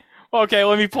 Okay. Okay,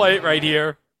 let me play it right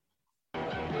here.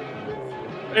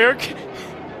 Eric?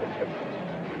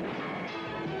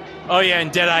 Oh yeah,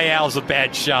 and Deadeye Al's a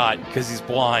bad shot because he's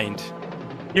blind.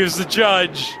 He was the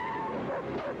judge.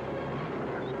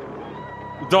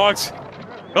 The dogs...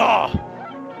 Oh!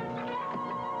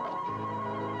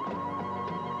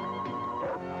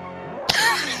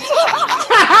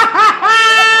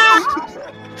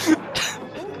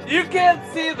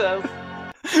 this.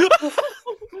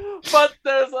 But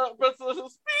there's a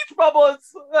speech bubble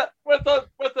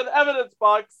with an evidence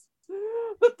box.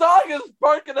 The dog is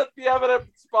barking at the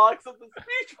evidence box, and the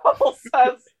speech bubble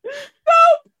says,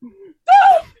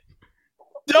 "Dope,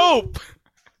 dope."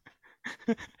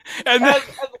 And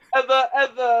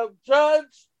the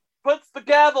judge puts the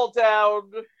gavel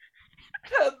down,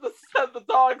 and the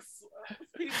dog's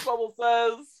speech bubble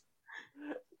says,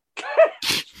 "I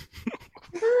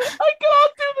cannot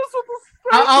do this with a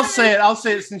straight I'll face." say it. I'll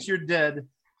say it since you're dead.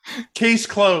 Case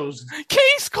closed.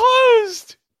 Case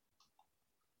closed.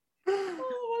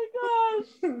 Oh my gosh.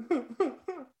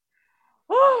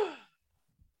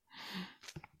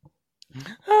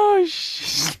 Oh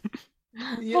shit.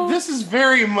 Yeah, this is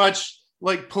very much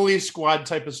like Police Squad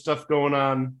type of stuff going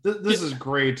on. This is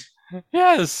great.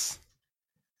 Yes.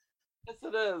 Yes,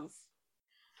 it is.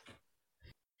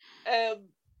 And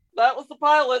that was the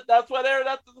pilot. That's what aired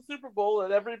after the Super Bowl,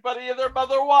 and everybody and their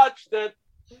mother watched it.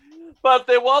 But if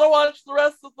they want to watch the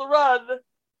rest of the run,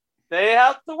 they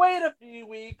have to wait a few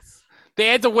weeks. They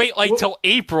had to wait till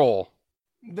April.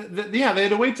 Yeah, they had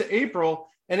to wait to April.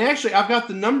 And actually, I've got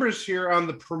the numbers here on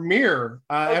the premiere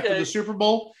after the Super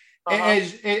Bowl.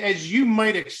 As you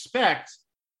might expect,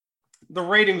 the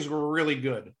ratings were really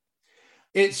good.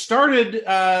 It started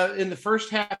in the first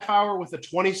half hour with a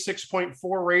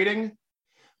 26.4 rating,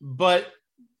 but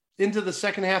into the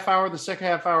second half hour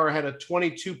had a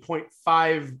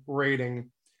 22.5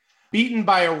 rating, beaten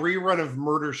by a rerun of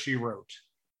Murder, She Wrote.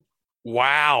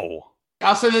 Wow.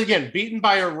 I'll say that again, beaten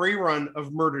by a rerun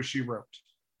of Murder, She Wrote.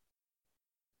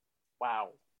 Wow.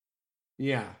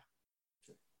 Yeah.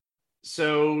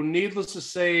 So, needless to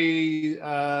say,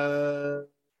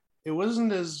 it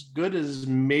wasn't as good as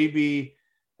maybe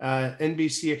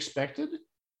NBC expected.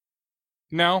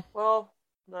 No. Well,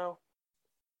 no.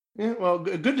 Yeah, well,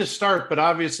 good to start, but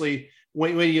obviously,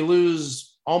 when you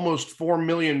lose almost 4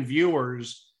 million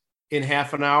viewers in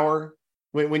half an hour,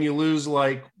 when you lose,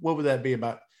 like, what would that be,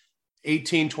 about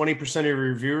 18-20% of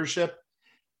your viewership?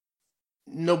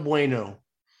 No bueno.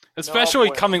 Especially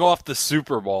coming off the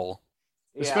Super Bowl.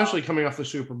 Yeah. Especially coming off the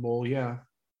Super Bowl, yeah.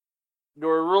 You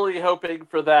were really hoping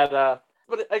for that,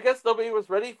 but I guess nobody was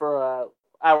ready for an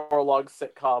hour-long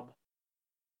sitcom.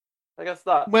 I guess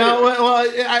not. Well,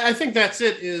 I think that's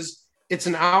it. It's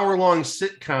an hour-long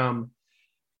sitcom.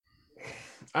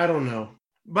 I don't know.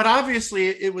 But obviously,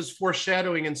 it was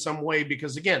foreshadowing in some way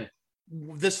because, again,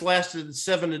 this lasted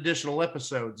 7 additional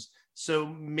episodes. So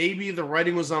maybe the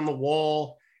writing was on the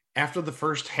wall after the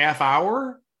first half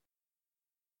hour.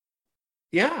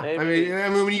 Yeah. Maybe. I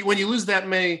mean, when you lose that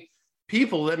many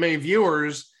people, that many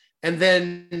viewers, and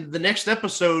then the next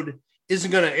episode isn't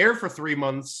going to air for 3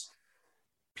 months,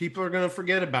 people are going to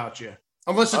forget about you.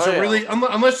 Unless it's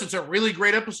unless it's a really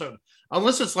great episode.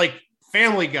 Unless it's like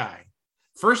Family Guy.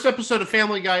 First episode of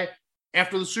Family Guy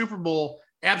after the Super Bowl,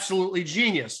 absolutely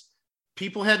genius.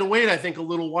 People had to wait, I think, a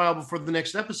little while before the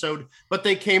next episode, but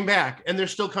they came back, and they're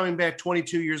still coming back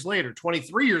 22 years later,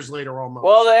 23 years later almost.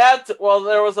 Well,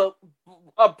 there was a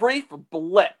brief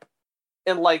blip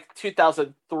in like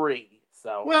 2003.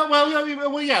 So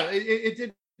yeah, it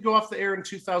did go off the air in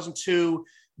 2002,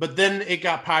 but then it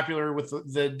got popular with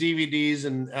the DVDs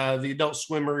and the Adult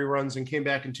Swim reruns and came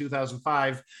back in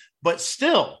 2005. But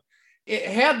still, it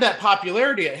had that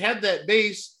popularity. It had that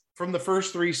base from the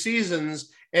first 3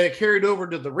 seasons, and it carried over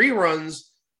to the reruns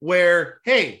where,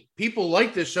 hey, people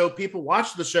like this show. People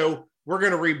watch the show. We're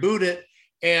going to reboot it.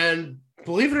 And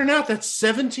believe it or not, that's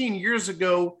 17 years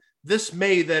ago this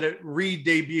May that it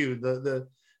re-debuted.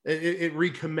 It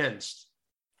recommenced.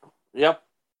 Yep.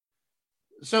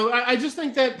 So I just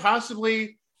think that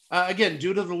possibly, again,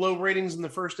 due to the low ratings in the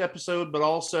first episode, but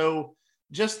also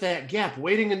just that gap,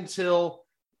 waiting until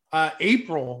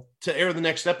April to air the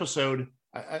next episode,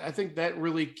 I think that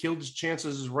really killed his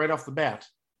chances right off the bat.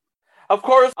 Of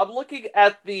course, I'm looking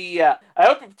at the... I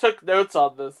hope you took notes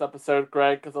on this episode,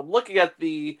 Greg, because I'm looking at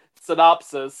the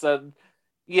synopsis, and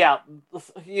yeah,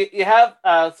 you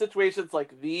have situations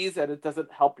like these, and it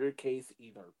doesn't help your case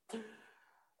either.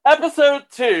 Episode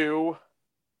 2,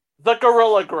 The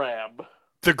Gorillagram.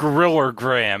 The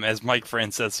Gorillagram, as Mike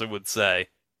Francesa would say.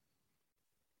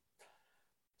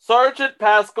 Sergeant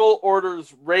Pascal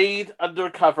orders raid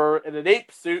undercover in an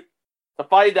ape suit to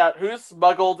find out who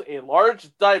smuggled a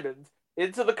large diamond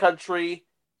into the country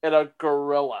in a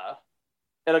gorilla's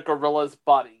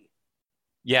body.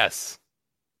 Yes.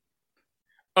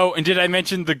 Oh, and did I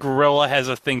mention the gorilla has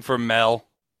a thing for Mel?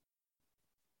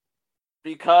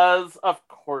 Because, of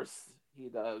course, he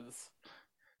does.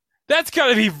 That's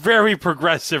gotta be very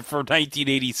progressive for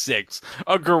 1986.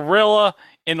 A gorilla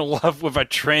in love with a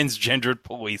transgendered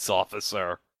police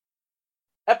officer.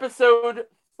 Episode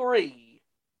 3,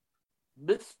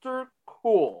 Mr.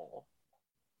 Cool.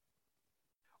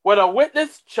 When a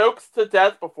witness chokes to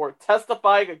death before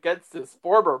testifying against his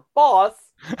former boss,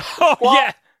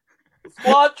 the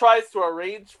squad tries to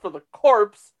arrange for the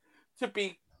corpse to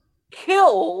be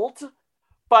killed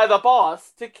by the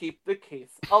boss to keep the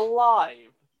case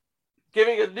alive,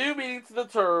 giving a new meaning to the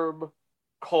term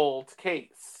cold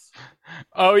case.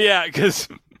 Oh, yeah, because...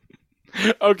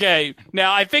 Okay,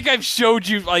 now I think I've showed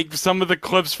you like some of the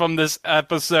clips from this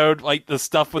episode, like the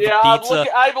stuff with the pizza.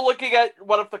 I'm looking at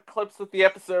one of the clips of the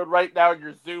episode right now in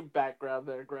your Zoom background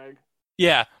there, Greg.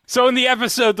 Yeah, so in the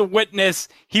episode, the witness,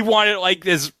 he wanted like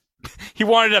this, he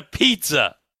wanted a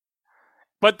pizza.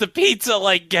 But the pizza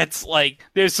like gets like,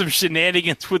 there's some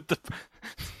shenanigans with the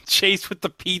chase with the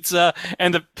pizza,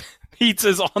 and the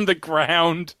pizza's on the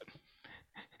ground.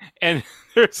 And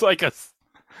there's like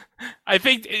I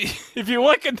think if you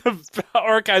look at the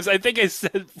archives, I think I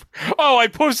said, I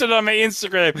posted it on my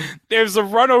Instagram. There's a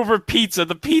run over pizza.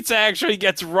 The pizza actually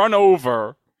gets run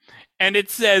over. And it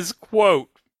says, quote,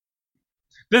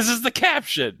 this is the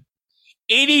caption.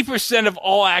 80% of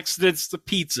all accidents to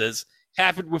pizzas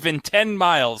happen within 10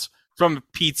 miles from a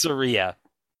pizzeria.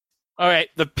 All right,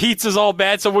 the pizza's all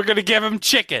bad, so we're going to give him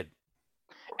chicken.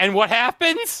 And what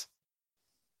happens?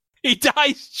 He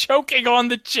dies choking on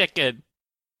the chicken.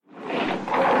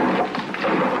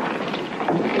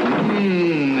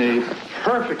 A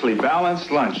perfectly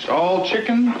balanced lunch. All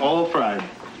chicken, all fried.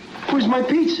 Where's my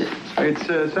pizza? It's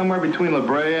somewhere between La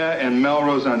Brea and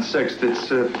Melrose on 6th. It's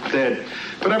dead.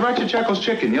 But I brought you Chuckles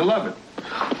chicken. You'll love it.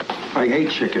 I hate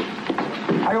chicken.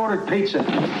 I ordered pizza.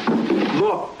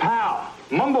 Look, pal,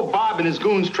 Mumbo Bob and his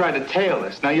goons tried to tail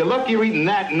us. Now, you're lucky you're eating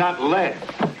that and not lead.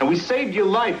 And we saved your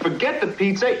life. Forget the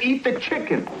pizza, eat the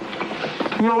chicken.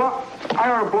 You know what? I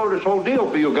ought to blow this whole deal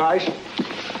for you guys.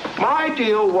 My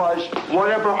deal was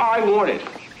whatever I wanted.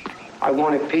 I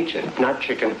wanted pizza, not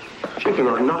chicken. Chicken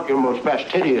are not your most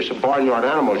fastidious of barnyard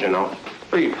animals, you know.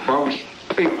 They eat bugs,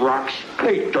 they eat rocks,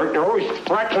 they eat dirt. They're always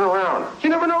scratching around. You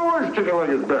never know where his chicken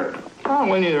leg is buried. Oh,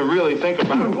 when you really think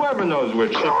about it, whoever knows where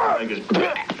chicken leg is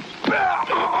buried. What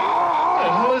the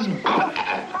hell is...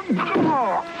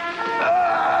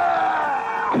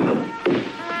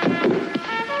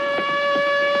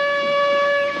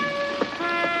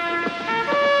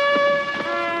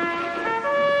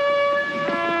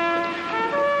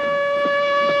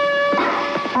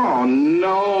 Oh,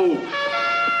 no.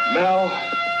 Mel.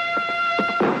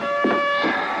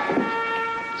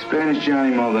 Spanish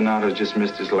Johnny Maldonado just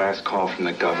missed his last call from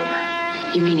the governor.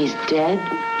 You mean he's dead?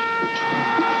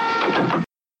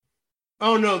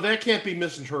 Oh, no, that can't be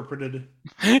misinterpreted.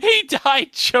 He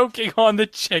died choking on the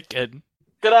chicken.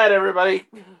 Good night, everybody.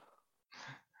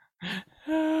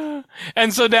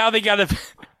 And so now they gotta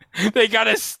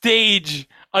stage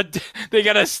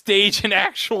an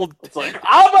actual. It's like,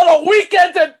 I'm on a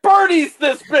weekend at Bernie's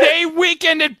this bit. They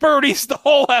weekend at Bernie's the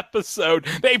whole episode.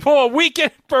 They pull a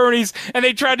weekend at Bernie's and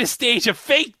they try to stage a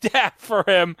fake death for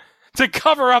him to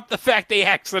cover up the fact they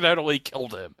accidentally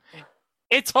killed him.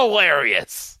 It's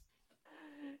hilarious.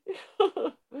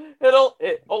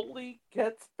 It only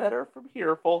gets better from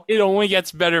here, folks. It only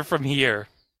gets better from here.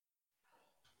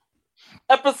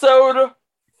 Episode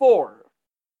 4.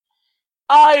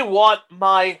 I want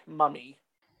my mummy.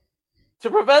 To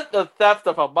prevent the theft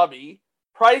of a mummy,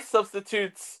 Price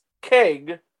substitutes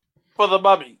King for the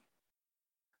mummy.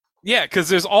 Yeah, because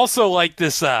there's also like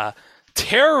this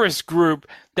terrorist group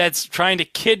that's trying to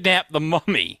kidnap the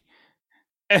mummy.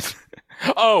 And,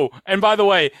 and by the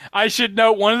way, I should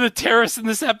note one of the terrorists in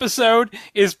this episode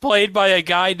is played by a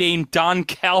guy named Don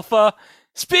Calfa.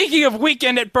 Speaking of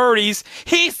Weekend at Bernie's,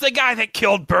 he's the guy that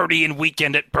killed Bernie in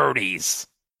Weekend at Bernie's.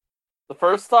 The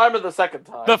first time or the second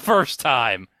time? The first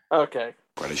time. Okay.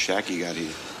 Quite a shack you got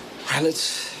here. Well,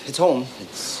 it's home.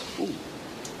 It's... Ooh.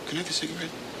 Can I have a cigarette?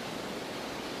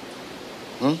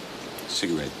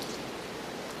 Cigarette.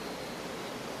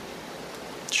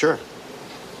 Sure.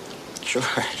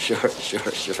 Sure.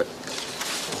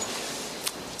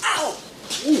 Ow!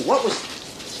 Ooh, what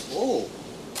was... Oh.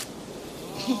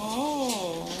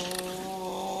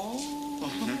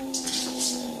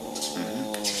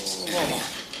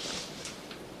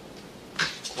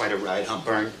 Quite a ride, huh,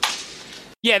 Bern?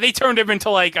 Yeah, they turned him into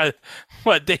like a...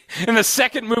 in the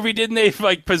second movie, didn't they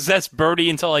like possess Bertie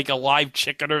into like a live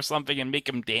chicken or something and make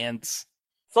him dance?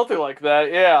 Something like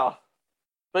that, yeah.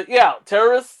 But yeah,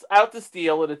 terrorists out to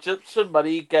steal an Egyptian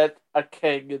money get a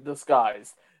king in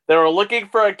disguise. They were looking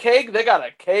for a king, they got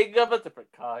a king of a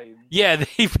different kind. Yeah,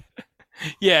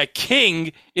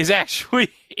 King is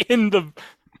actually in the...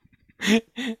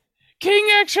 King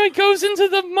actually goes into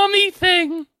the mummy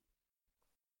thing.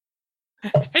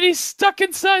 And he's stuck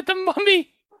inside the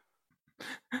mummy.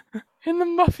 In the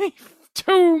mummy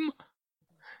tomb.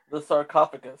 The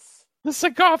sarcophagus. The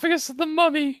sarcophagus of the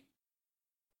mummy.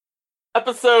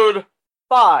 Episode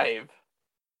 5.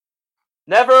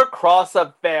 Never Cross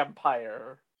a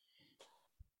Vampire.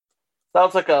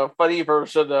 Sounds like a funny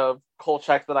version of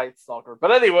Kolchak the Night Stalker.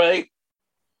 But anyway,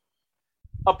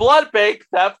 a blood bank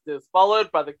theft is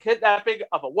followed by the kidnapping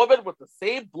of a woman with the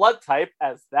same blood type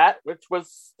as that which was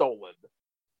stolen.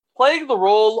 Playing the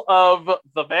role of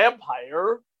the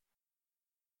vampire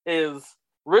is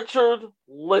Richard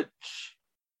Lynch,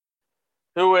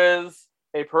 who is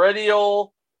a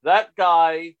perennial that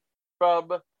guy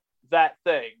from That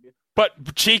Thing.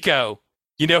 But Chico,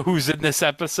 you know who's in this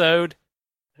episode?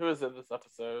 Who is in this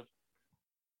episode?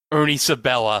 Ernie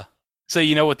Sabella. So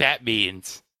you know what that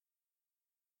means.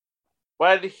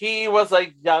 When he was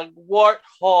a young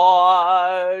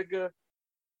warthog.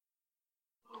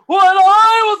 When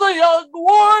I was a young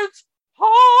warthog.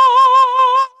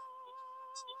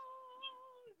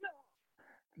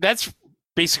 That's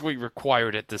basically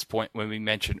required at this point when we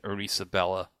mention Ernie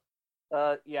Sabella.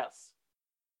 Yes.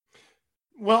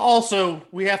 Well, also,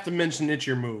 we have to mention It's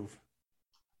Your Move.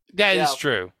 That is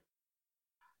true.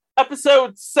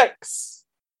 Episode 6.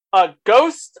 A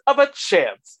Ghost of a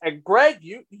Chance. And Greg,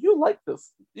 you like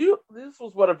this. This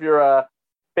was one of your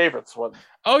favorites one.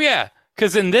 Oh, yeah.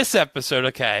 Because in this episode,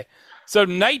 okay, so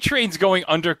Night Train's going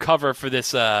undercover for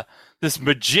this this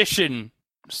magician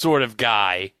sort of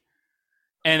guy.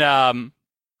 And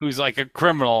who's like a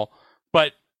criminal.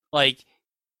 But, like,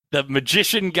 the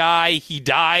magician guy, he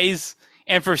dies.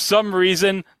 And for some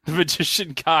reason, the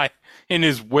magician guy, in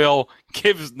his will,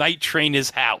 gives Night Train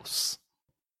his house.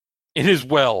 In his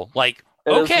will. Like,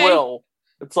 okay. In his will.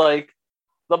 It's like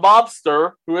the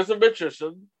mobster, who is a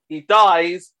magician, he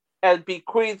dies and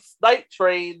bequeaths Night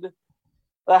Train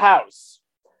the house.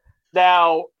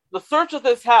 Now, the search of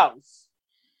this house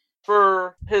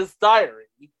for his diary,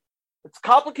 it's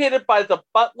complicated by the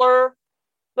butler,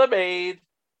 the maid,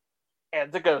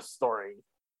 and the ghost story.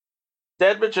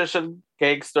 Dead magician,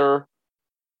 gangster,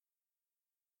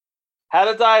 had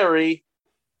a diary,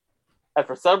 and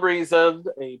for some reason,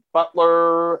 a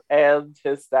butler and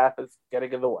his staff is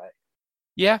getting in the way.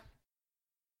 Yeah.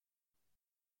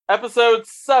 Episode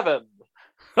 7.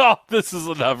 Oh, this is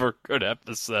another good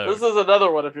episode. This is another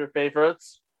one of your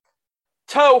favorites.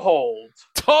 Toehold.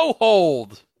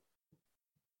 Toehold.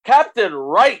 Captain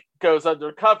Wright goes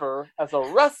undercover as a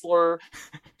wrestler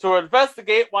to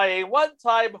investigate why a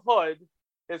one-time hood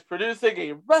is producing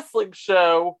a wrestling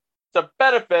show to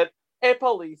benefit a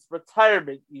police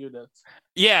retirement unit.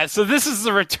 Yeah, so this is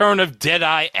the return of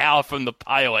Deadeye Al from the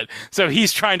pilot. So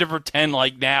he's trying to pretend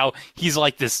like now he's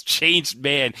like this changed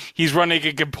man. He's running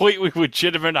a completely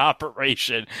legitimate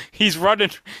operation. He's running,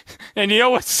 and you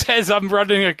know what says I'm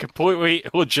running a completely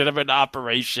legitimate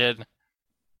operation?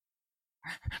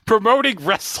 Promoting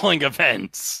wrestling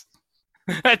events.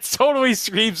 That totally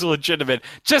screams legitimate.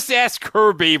 Just ask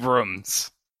Herb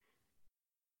Abrams.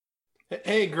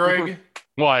 Hey, Greg.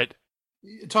 What?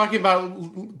 Talking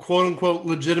about quote-unquote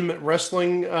legitimate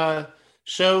wrestling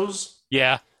shows.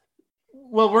 Yeah.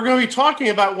 Well, we're going to be talking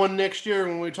about one next year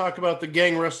when we talk about the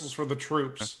gang wrestles for the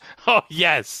troops. Oh,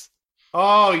 yes.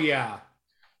 Oh, yeah.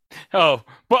 Oh,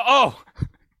 but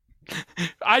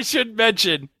I should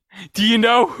mention, do you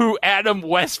know who Adam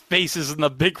West faces in the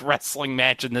big wrestling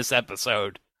match in this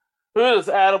episode? Who does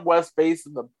Adam West face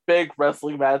in the big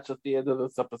wrestling match at the end of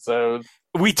this episode?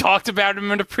 We talked about him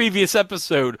in a previous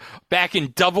episode, back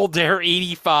in Double Dare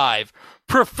 85.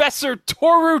 Professor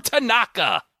Toru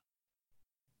Tanaka.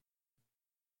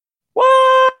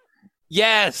 What?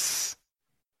 Yes.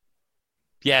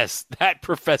 Yes, that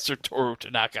Professor Toru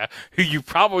Tanaka, who you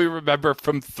probably remember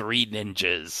from Three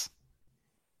Ninjas.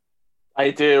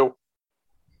 I do.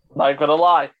 I'm not gonna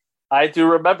lie. I do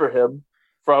remember him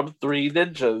from Three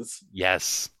Ninjas.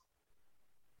 Yes.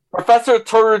 Professor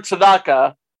Toru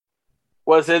Tanaka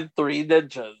was in Three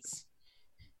Ninjas.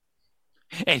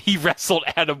 And he wrestled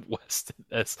Adam West in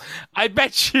this. I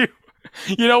bet you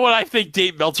know what I think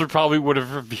Dave Meltzer probably would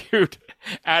have reviewed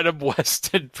Adam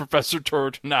West and Professor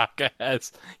Toru Tanaka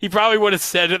as? He probably would have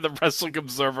said in the Wrestling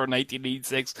Observer in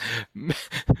 1986,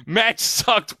 match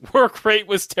sucked, work rate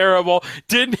was terrible,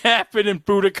 didn't happen in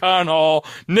Budokan Hall,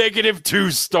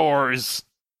 -2 stars.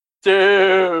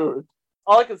 Dude,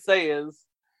 all I can say is,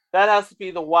 that has to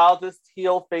be the wildest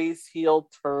heel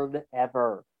turn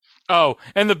ever. Oh,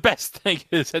 and the best thing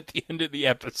is at the end of the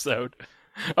episode,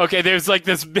 Okay, there's like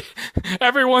this.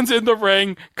 Everyone's in the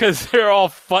ring because they're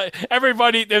all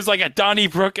everybody. There's like a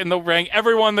Donnybrook in the ring.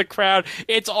 Everyone in the crowd.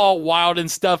 It's all wild and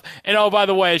stuff. And oh, by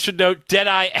the way, I should note,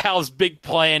 Deadeye Al's big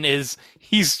plan is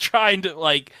he's trying to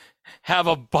like have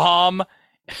a bomb,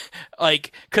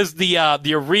 like because the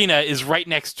arena is right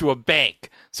next to a bank.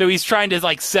 So he's trying to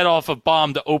like set off a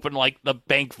bomb to open like the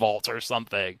bank vault or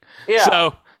something.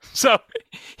 Yeah. So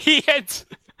he had.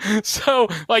 So,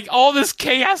 like, all this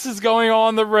chaos is going on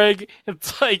in the ring.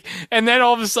 It's like, and then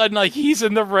all of a sudden, like, he's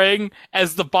in the ring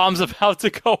as the bomb's about to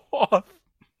go off.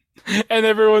 And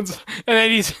and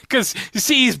then because, you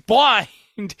see, he's blind.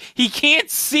 He can't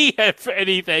see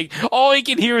anything. All he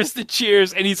can hear is the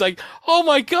cheers. And he's like, oh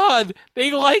my God,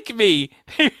 they like me.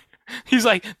 He's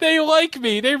like, they like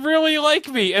me. They really like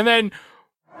me. And then.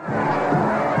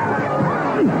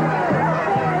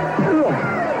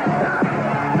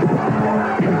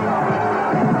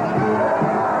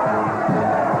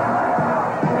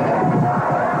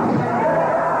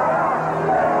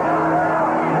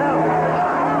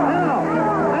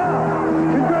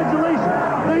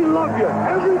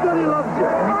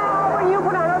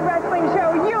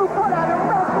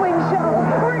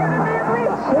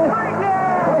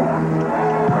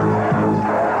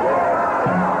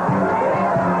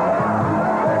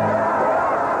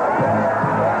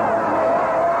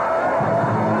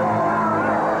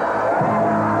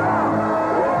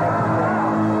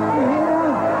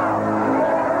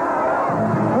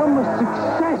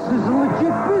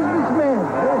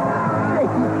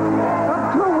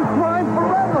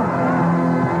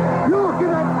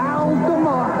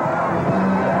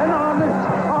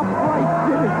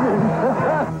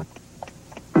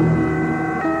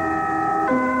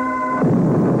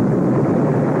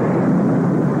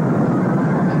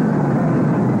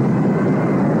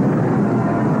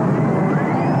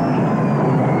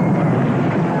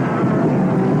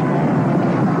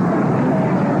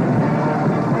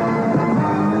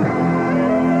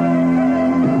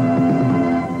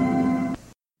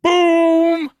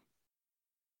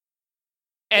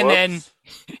 And then,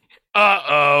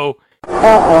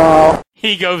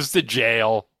 he goes to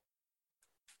jail.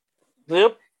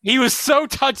 Yep. He was so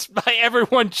touched by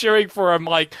everyone cheering for him,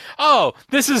 like, oh,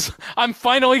 I'm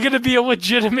finally going to be a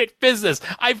legitimate business.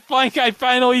 I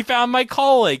finally found my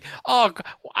calling. Oh,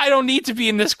 I don't need to be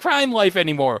in this crime life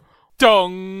anymore.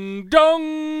 Dong,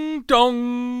 dong,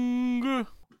 dong.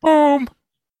 Boom.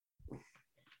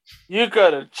 You go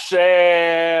to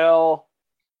jail.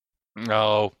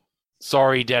 No.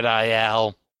 Sorry, Deadeye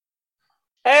Al.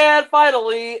 And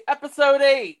finally, episode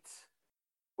 8,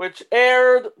 which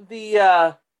aired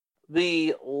the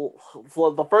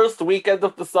first weekend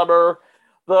of the summer,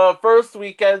 the first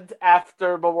weekend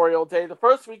after Memorial Day, the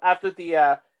first week after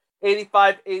the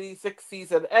 85-86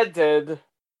 season ended.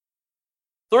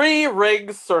 Three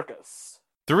Ring Circus.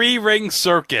 Three Ring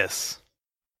Circus.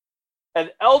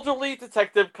 An elderly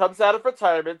detective comes out of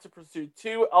retirement to pursue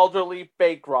two elderly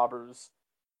bank robbers.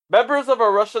 Members of a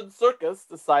Russian circus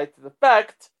decide to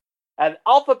defect, and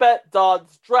Alphabet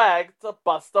dons drag to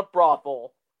bust a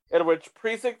brothel, in which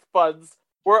precinct funds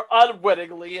were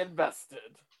unwittingly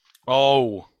invested.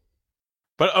 Oh.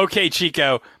 But okay,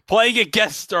 Chico, playing a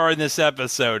guest star in this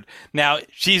episode. Now,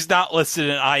 she's not listed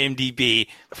in IMDb,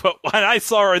 but when I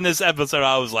saw her in this episode,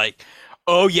 I was like,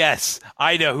 oh yes,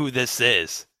 I know who this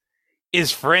is.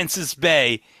 Is Frances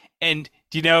Bay. And,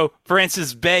 do you know,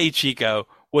 Frances Bay, Chico,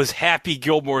 was Happy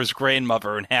Gilmore's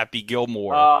grandmother in Happy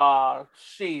Gilmore. Oh,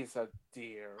 she's a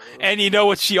dear. And you know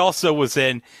what she also was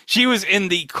in? She was in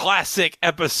the classic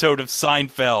episode of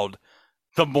Seinfeld,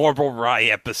 the Marble Rye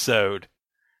episode,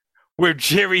 where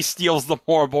Jerry steals the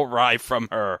marble rye from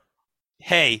her.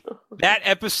 Hey, that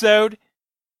episode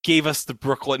gave us the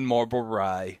Brooklyn Marble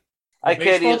Rye. I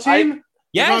can't even.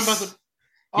 Yes.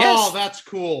 Oh, that's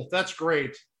cool. That's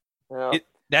great. Yeah.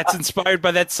 That's inspired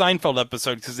by that Seinfeld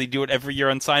episode because they do it every year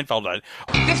on Seinfeld.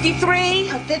 53?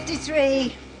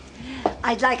 53.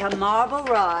 I'd like a marble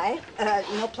rye,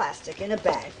 no plastic, in a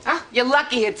bag. Ah, you're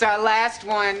lucky it's our last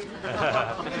one. Wait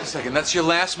a second, that's your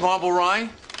last marble rye?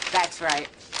 That's right.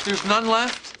 There's none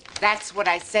left? That's what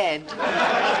I said.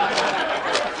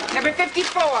 Number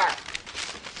 54.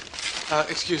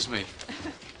 Excuse me.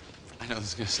 I know this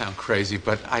is going to sound crazy,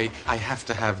 but I have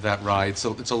to have that ride.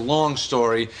 So it's a long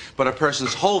story, but a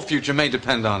person's whole future may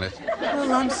depend on it.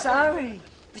 Well, I'm sorry,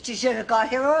 but you should have got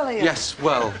here earlier. Yes,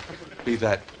 well, be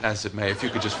that as it may, if you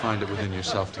could just find it within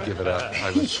yourself to give it up,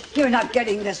 I would... You're not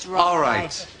getting this right. All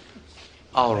right.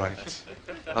 All right.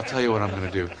 I'll tell you what I'm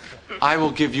going to do. I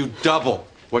will give you double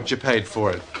what you paid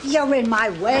for it. You're in my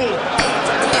way.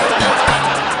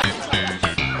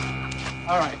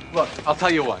 All right, look, I'll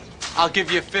tell you what. I'll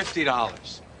give you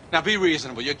 $50. Now be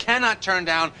reasonable. You cannot turn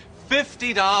down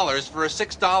 $50 for a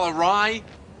 $6 rye.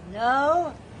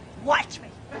 No. Watch me.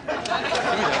 Give me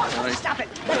that, all right. Stop it.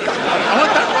 I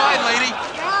want that ride, lady.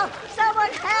 Help! Someone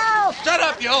help! Shut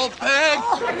up, you old pig.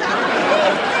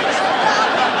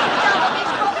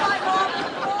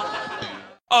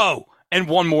 Oh, and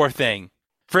one more thing.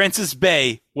 Frances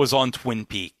Bay was on Twin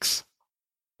Peaks.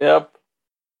 Yep.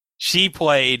 She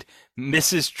played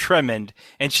Mrs. Tremond,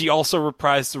 and she also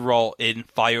reprised the role in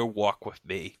Fire Walk with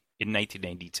Me in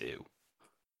 1992.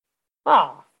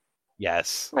 Ah.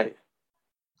 Yes. Right.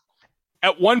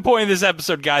 At one point in this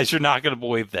episode, guys, you're not going to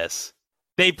believe this.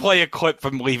 They play a clip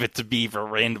from Leave It to Beaver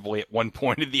randomly at one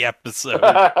point in the episode.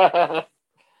 But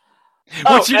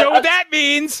you know what that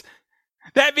means?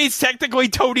 That means technically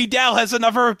Tony Dow has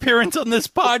another appearance on this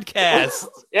podcast.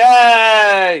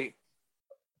 Yay!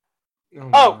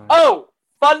 Oh,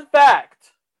 fun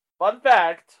fact.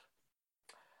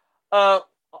 A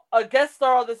guest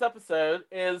star on this episode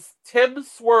is Tim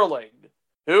Swirling,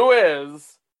 who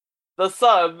is the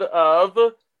son of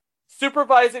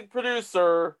supervising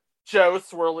producer Joe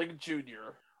Swirling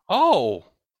Jr. Oh.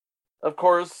 Of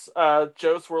course,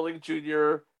 Joe Swirling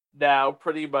Jr. now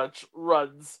pretty much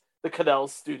runs the Cannell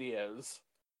Studios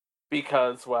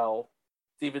because, well,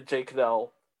 Stephen J.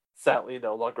 Cannell sadly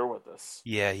no longer with us.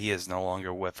 Yeah, he is no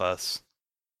longer with us.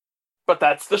 But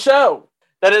that's the show.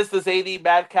 That is the zany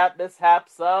madcap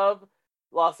mishaps of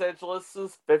Los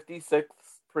Angeles' 56th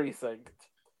precinct.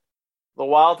 The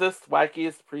wildest,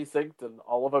 wackiest precinct in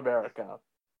all of America.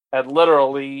 And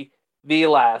literally the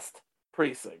last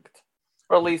precinct.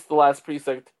 Or at least the last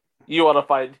precinct you want to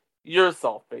find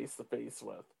yourself face to face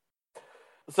with.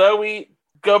 So we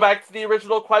go back to the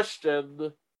original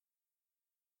question.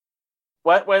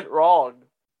 What went wrong?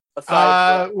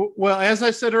 Well, as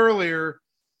I said earlier,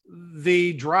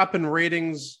 the drop in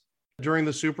ratings during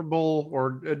the Super Bowl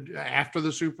or after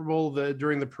the Super Bowl,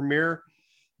 during the premiere,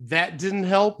 that didn't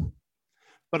help.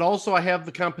 But also I have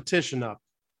the competition up.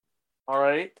 All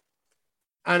right.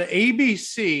 On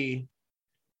ABC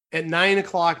at 9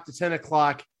 o'clock to 10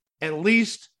 o'clock, at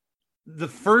least the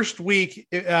first week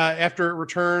after it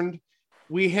returned,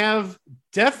 we have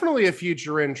definitely a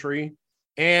future entry,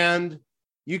 and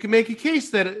you can make a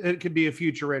case that it could be a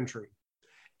future entry.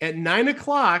 At 9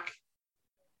 o'clock,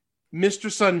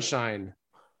 Mr. Sunshine.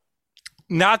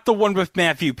 Not the one with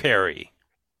Matthew Perry.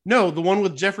 No, the one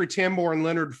with Jeffrey Tambor and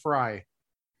Leonard Fry.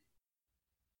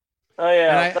 Oh,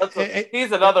 yeah.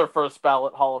 He's another first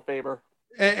ballot Hall of Famer.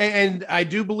 And I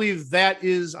do believe that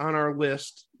is on our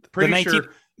list. Pretty sure.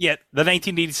 Yeah, the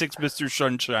 1986 Mr.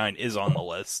 Sunshine is on the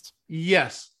list.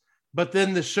 Yes. But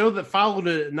then the show that followed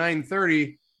it at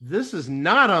 9:30, this is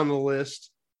not on the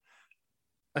list.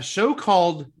 A show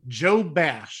called Joe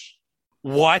Bash.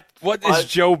 What is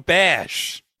Joe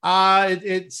Bash?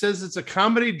 It says it's a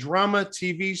comedy drama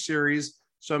TV series.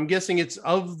 So I'm guessing it's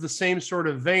of the same sort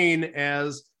of vein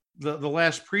as the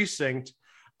Last Precinct.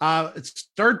 It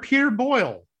starred Peter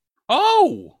Boyle.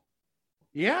 Oh,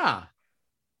 yeah.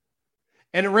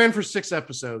 And it ran for 6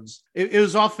 episodes. It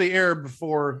was off the air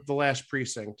before The Last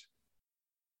Precinct.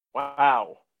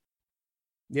 Wow.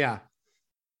 Yeah.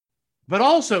 But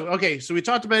also, okay, so we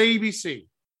talked about ABC.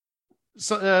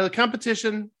 So the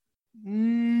competition,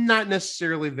 not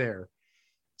necessarily there.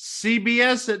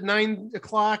 CBS at 9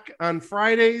 o'clock on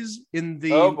Fridays in the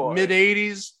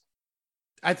mid-'80s.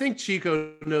 I think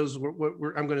Chico knows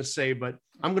what I'm going to say, but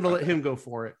I'm going to let him go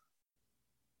for it.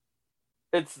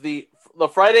 It's the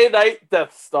Friday night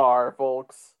Death Star,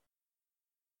 folks.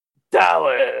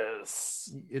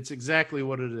 Dallas. It's exactly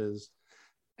what it is.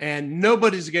 And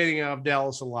nobody's getting out of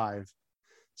Dallas alive.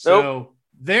 So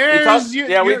there's...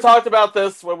 we talked about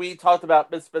this when we talked about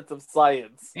Misfits of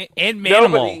Science. And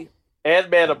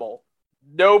Manimal.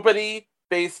 Nobody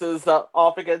faces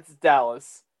off against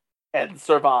Dallas and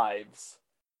survives.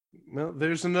 Well,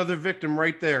 there's another victim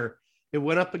right there. It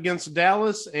went up against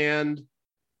Dallas and...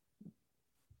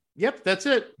 Yep, that's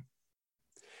it.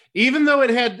 Even though it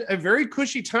had a very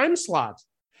cushy time slot,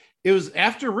 it was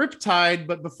after Riptide,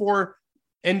 but before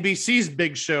NBC's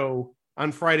big show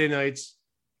on Friday nights,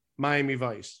 Miami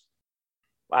Vice.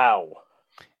 Wow.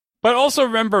 But also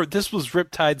remember, this was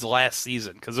Riptide's last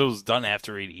season because it was done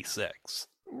after 86.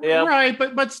 Yeah. Right,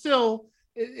 but still,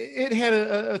 it had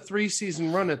a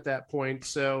 3-season run at that point.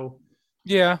 So,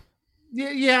 yeah.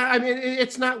 Yeah, I mean,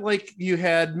 it's not like you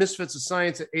had Misfits of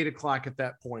Science at 8 o'clock at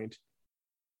that point.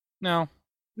 No,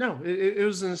 it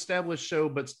was an established show,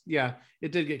 but yeah,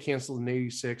 it did get canceled in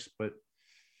 86. But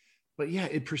yeah,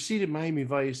 it preceded Miami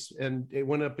Vice, and it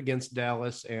went up against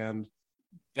Dallas, and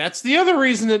that's the other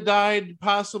reason it died.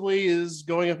 Possibly is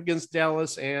going up against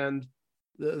Dallas and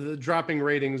the dropping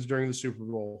ratings during the Super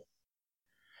Bowl.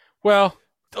 Well,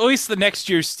 at least the next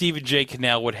year, Stephen J.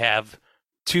 Cannell would have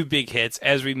two big hits,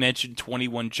 as we mentioned,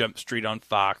 21 Jump Street on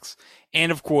Fox,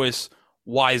 and of course,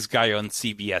 Wise Guy on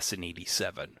CBS in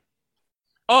 87.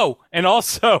 Oh, and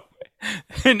also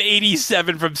in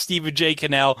 87 from Stephen J.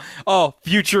 Cannell,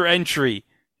 future entry,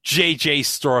 J.J.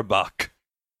 Starbuck.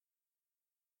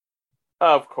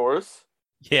 Of course.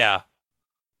 Yeah.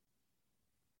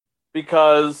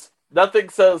 Because nothing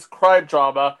says crime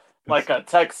drama like a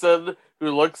Texan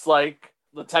who looks like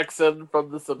the Texan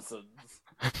from The Simpsons.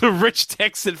 The rich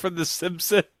Texan from The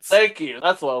Simpsons. Thank you.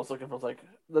 That's what I was looking for. I was like,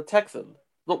 the Texan.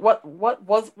 What?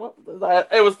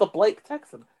 It was the Blake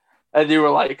Texan. And you were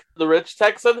like, the rich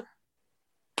Texan?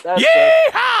 That's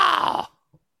Yeehaw!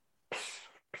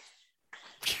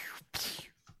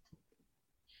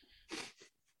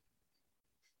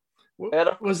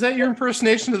 Was that your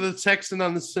impersonation of the Texan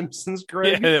on The Simpsons,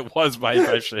 Greg? Yeah, it was my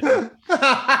impression.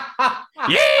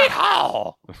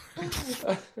 Yeehaw!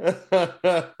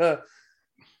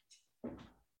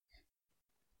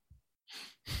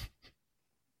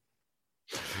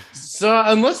 So,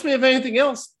 unless we have anything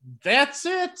else, that's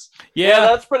it. Yeah,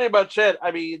 that's pretty much it.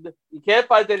 I mean, you can't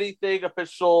find anything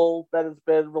official that has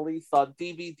been released on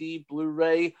DVD,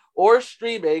 Blu-ray, or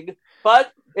streaming,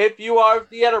 but if you are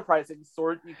the enterprising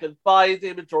sort, you can find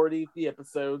a majority of the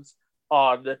episodes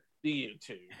on the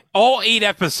YouTube. All 8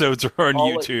 episodes are on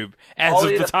YouTube as of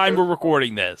the time we're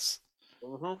recording this.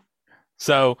 Mm-hmm.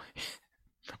 So,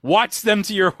 watch them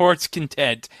to your heart's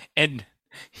content, and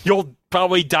you'll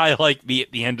probably die like me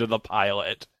at the end of the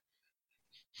pilot.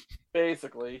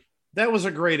 Basically. That was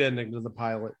a great ending to the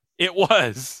pilot. It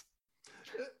was.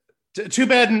 Too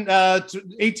bad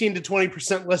 18 to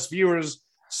 20% less viewers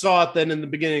saw it than in the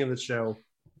beginning of the show.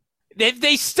 If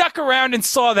they stuck around and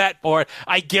saw that part,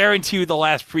 I guarantee you The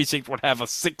Last Precinct would have a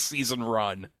 6-season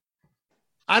run.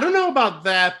 I don't know about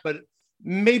that, but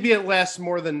maybe it lasts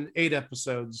more than 8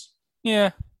 episodes.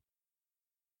 Yeah.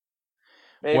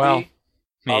 Maybe. Well,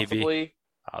 maybe.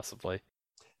 Possibly.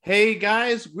 Hey,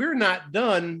 guys, we're not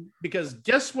done because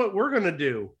guess what we're going to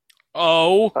do?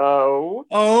 Oh,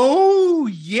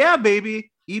 yeah,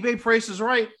 baby. eBay Price is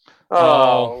Right.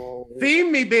 Oh.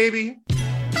 Theme me, baby.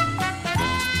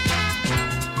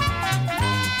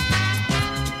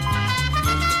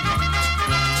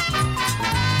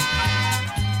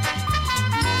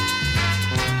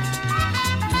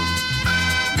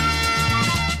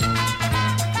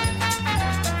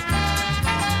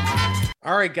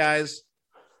 All right, guys.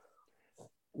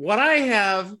 What I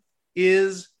have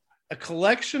is a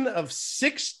collection of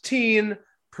 16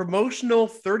 promotional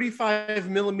 35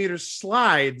 millimeter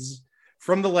slides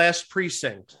from The Last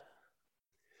Precinct.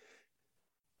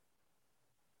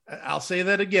 I'll say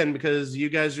that again because you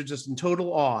guys are just in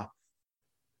total awe.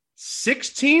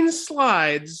 16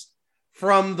 slides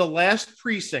from The Last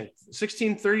Precinct.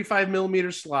 16 35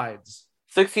 millimeter slides.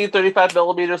 16 35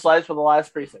 millimeter slides from The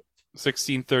Last Precinct.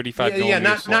 16 35 yeah,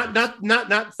 millimeter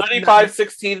not 35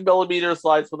 16 millimeter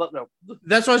slides. No,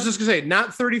 that's what I was just gonna say.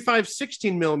 Not 35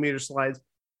 16 millimeter slides,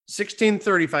 16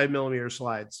 35 millimeter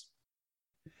slides,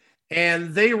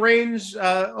 and they range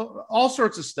all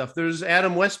sorts of stuff. There's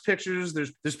Adam West pictures.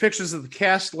 There's pictures of the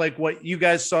cast, like what you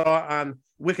guys saw on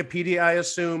Wikipedia, I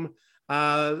assume.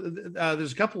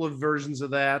 There's a couple of versions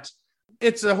of that.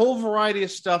 It's a whole variety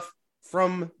of stuff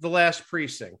from The Last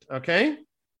Precinct. Okay.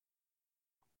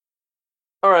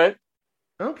 All right.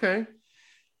 Okay.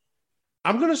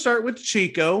 I'm going to start with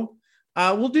Chico.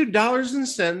 We'll do dollars and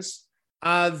cents.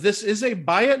 This is a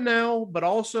buy it now, but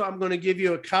also I'm going to give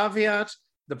you a caveat.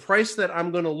 The price that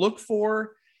I'm going to look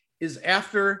for is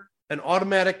after an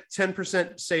automatic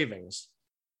 10% savings.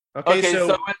 Okay,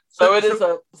 so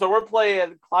we're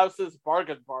playing Klaus's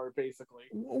bargain bar, basically.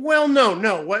 Well,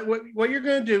 no. What you're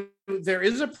going to do, there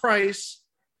is a price,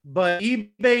 but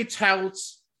eBay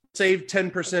touts save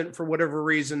 10% for whatever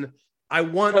reason. I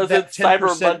want that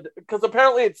 10%. Because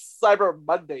apparently it's Cyber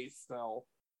Monday still.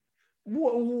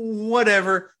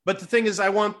 Whatever. But the thing is, I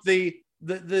want the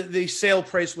sale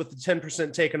price with the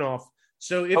 10% taken off.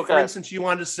 So if, for instance, you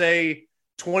want to say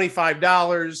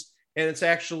 $25 and it's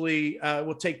actually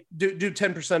we'll do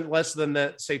 10% less than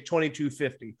that, say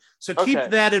 $22.50. So keep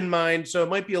that in mind. So it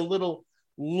might be a little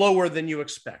lower than you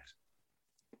expect.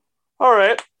 All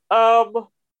right.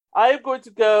 I'm going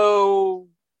to go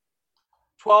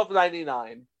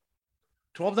 $12.99.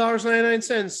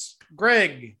 $12.99.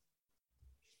 Greg.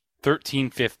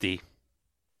 $13.50.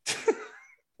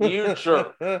 You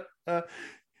sure?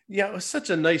 Yeah, it was such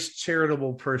a nice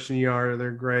charitable person you are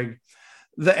there, Greg.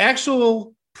 The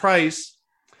actual price,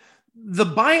 the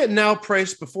buy it now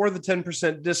price before the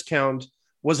 10% discount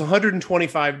was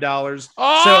 $125.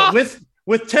 Ah! So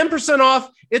with 10% off,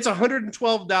 it's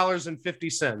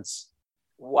 $112.50.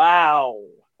 Wow.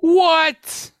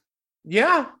 What?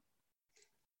 Yeah.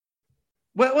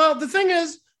 Well, the thing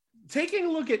is, taking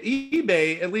a look at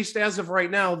eBay, at least as of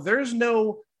right now, there's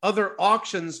no other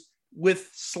auctions with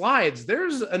slides.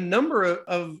 There's a number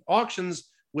of auctions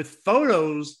with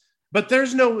photos, but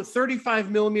there's no 35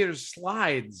 millimeter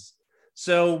slides.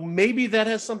 So maybe that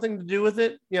has something to do with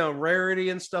it, rarity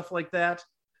and stuff like that.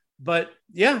 But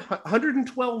yeah,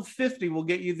 $112.50 will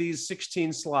get you these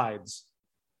 16 slides.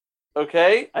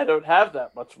 Okay, I don't have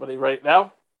that much money right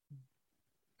now.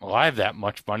 Well, I have that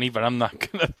much money, but I'm not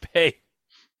going to pay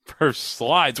for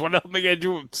slides. What else am I going to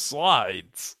do with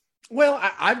slides? Well,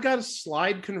 I've got a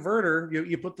slide converter.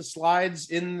 You put the slides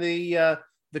in the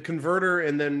converter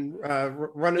and then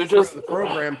run it through the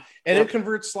program, and it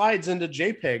converts slides into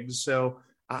JPEGs. So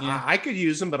I could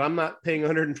use them, but I'm not paying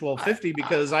 $112.50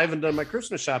 because I haven't done my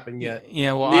Christmas shopping yet.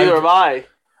 Yeah, well, neither have I.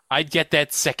 I'd get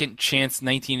that Second Chance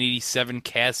 1987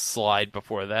 cast slide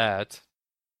before that.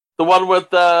 The one with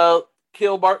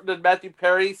Keil Martin and Matthew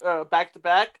Perry back to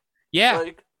back. Yeah,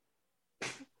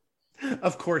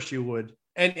 of course you would,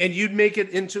 and you'd make it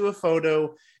into a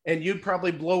photo, and you'd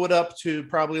probably blow it up to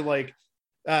probably like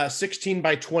 16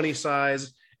 by 20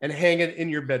 size and hang it in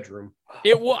your bedroom.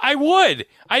 I would.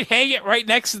 I'd hang it right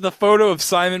next to the photo of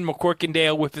Simon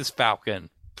McCorkindale with his falcon.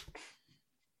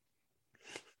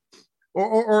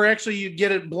 Or actually, you'd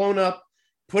get it blown up,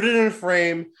 put it in a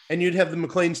frame, and you'd have the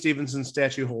McLean Stevenson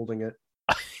statue holding it.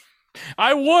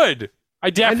 I would. I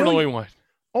definitely would.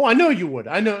 Oh, I know you would.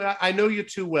 I know you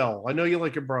too well. I know you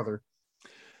like your brother.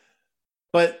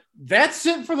 But that's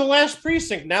it for the Last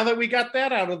Precinct. Now that we got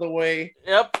that out of the way.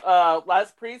 Yep.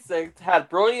 Last Precinct had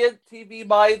brilliant TV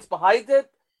minds behind it,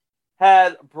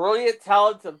 had brilliant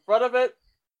talent in front of it.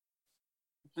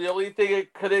 The only thing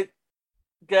it couldn't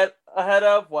get ahead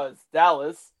of was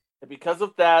Dallas. And because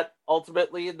of that,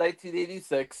 ultimately in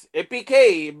 1986, it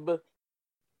became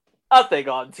a thing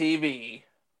on TV.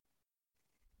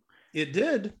 It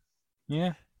did.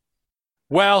 Yeah.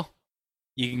 Well,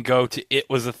 you can go to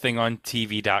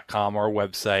itwasathingontv.com, our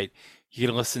website. You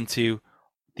can listen to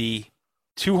the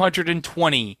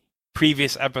 220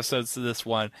 previous episodes to this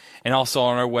one. And also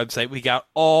on our website, we got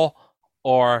all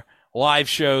our live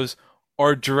shows,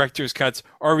 our director's cuts,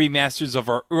 our remasters of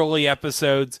our early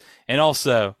episodes. And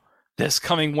also, this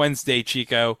coming Wednesday,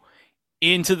 Chico,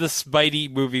 into the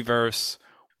Spidey movieverse,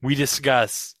 we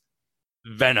discuss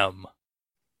Venom.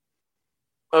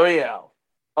 Oh, yeah.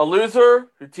 A loser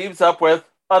who teams up with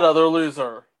another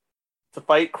loser to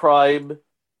fight crime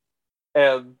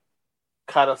and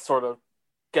kind of sort of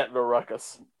get in a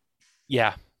ruckus.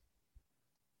 Yeah.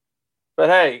 But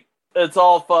hey, it's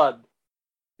all fun.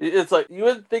 It's like, you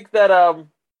wouldn't think that a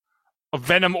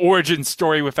Venom origin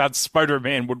story without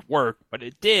Spider-Man would work, but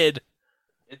it did.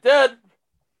 It did.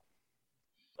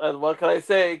 And what can I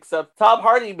say except Tom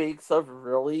Hardy makes a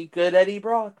really good Eddie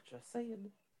Brock. Just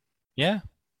saying. Yeah.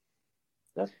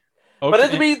 Yep. Okay. But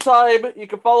in the meantime, you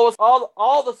can follow us on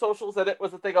all the socials, and It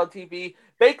Was a Thing on TV.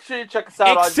 Make sure you check us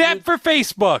out except for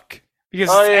Facebook, because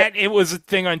It Was a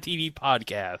Thing on TV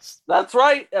podcast. That's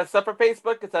right. Except for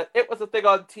Facebook, it's at It Was a Thing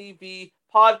on TV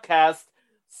podcast.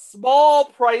 Small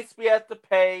price we have to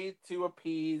pay to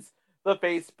appease the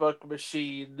Facebook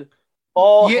machine.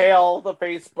 All hail the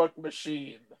Facebook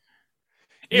machine.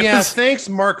 Thanks,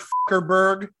 Mark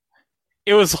Zuckerberg.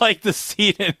 It was like the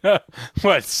scene in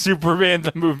Superman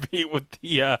the movie with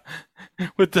the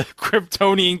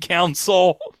Kryptonian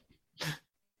Council.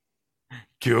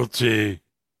 Guilty.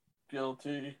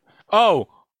 Oh,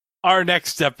 our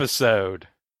next episode.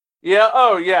 Yeah.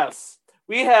 Oh, yes.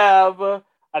 We have an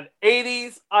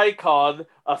 80s icon,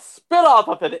 a spin-off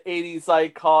of an 80s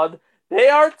icon. They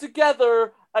are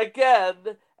together again,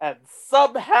 and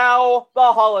somehow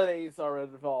the holidays are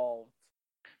involved.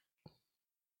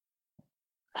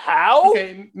 How?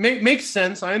 Okay, makes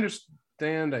sense. I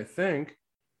understand, I think.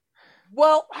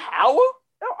 Well, how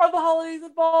are the holidays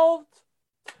involved?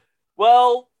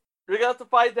 Well, you're going to have to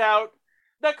find out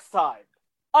next time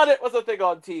on It Was a Thing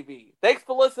on TV. Thanks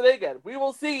for listening, and we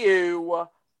will see you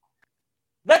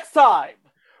next time.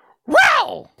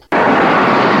 Wow!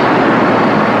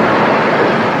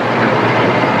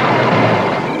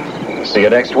 See you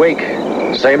next week.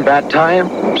 Same bat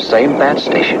time, same bat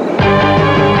station.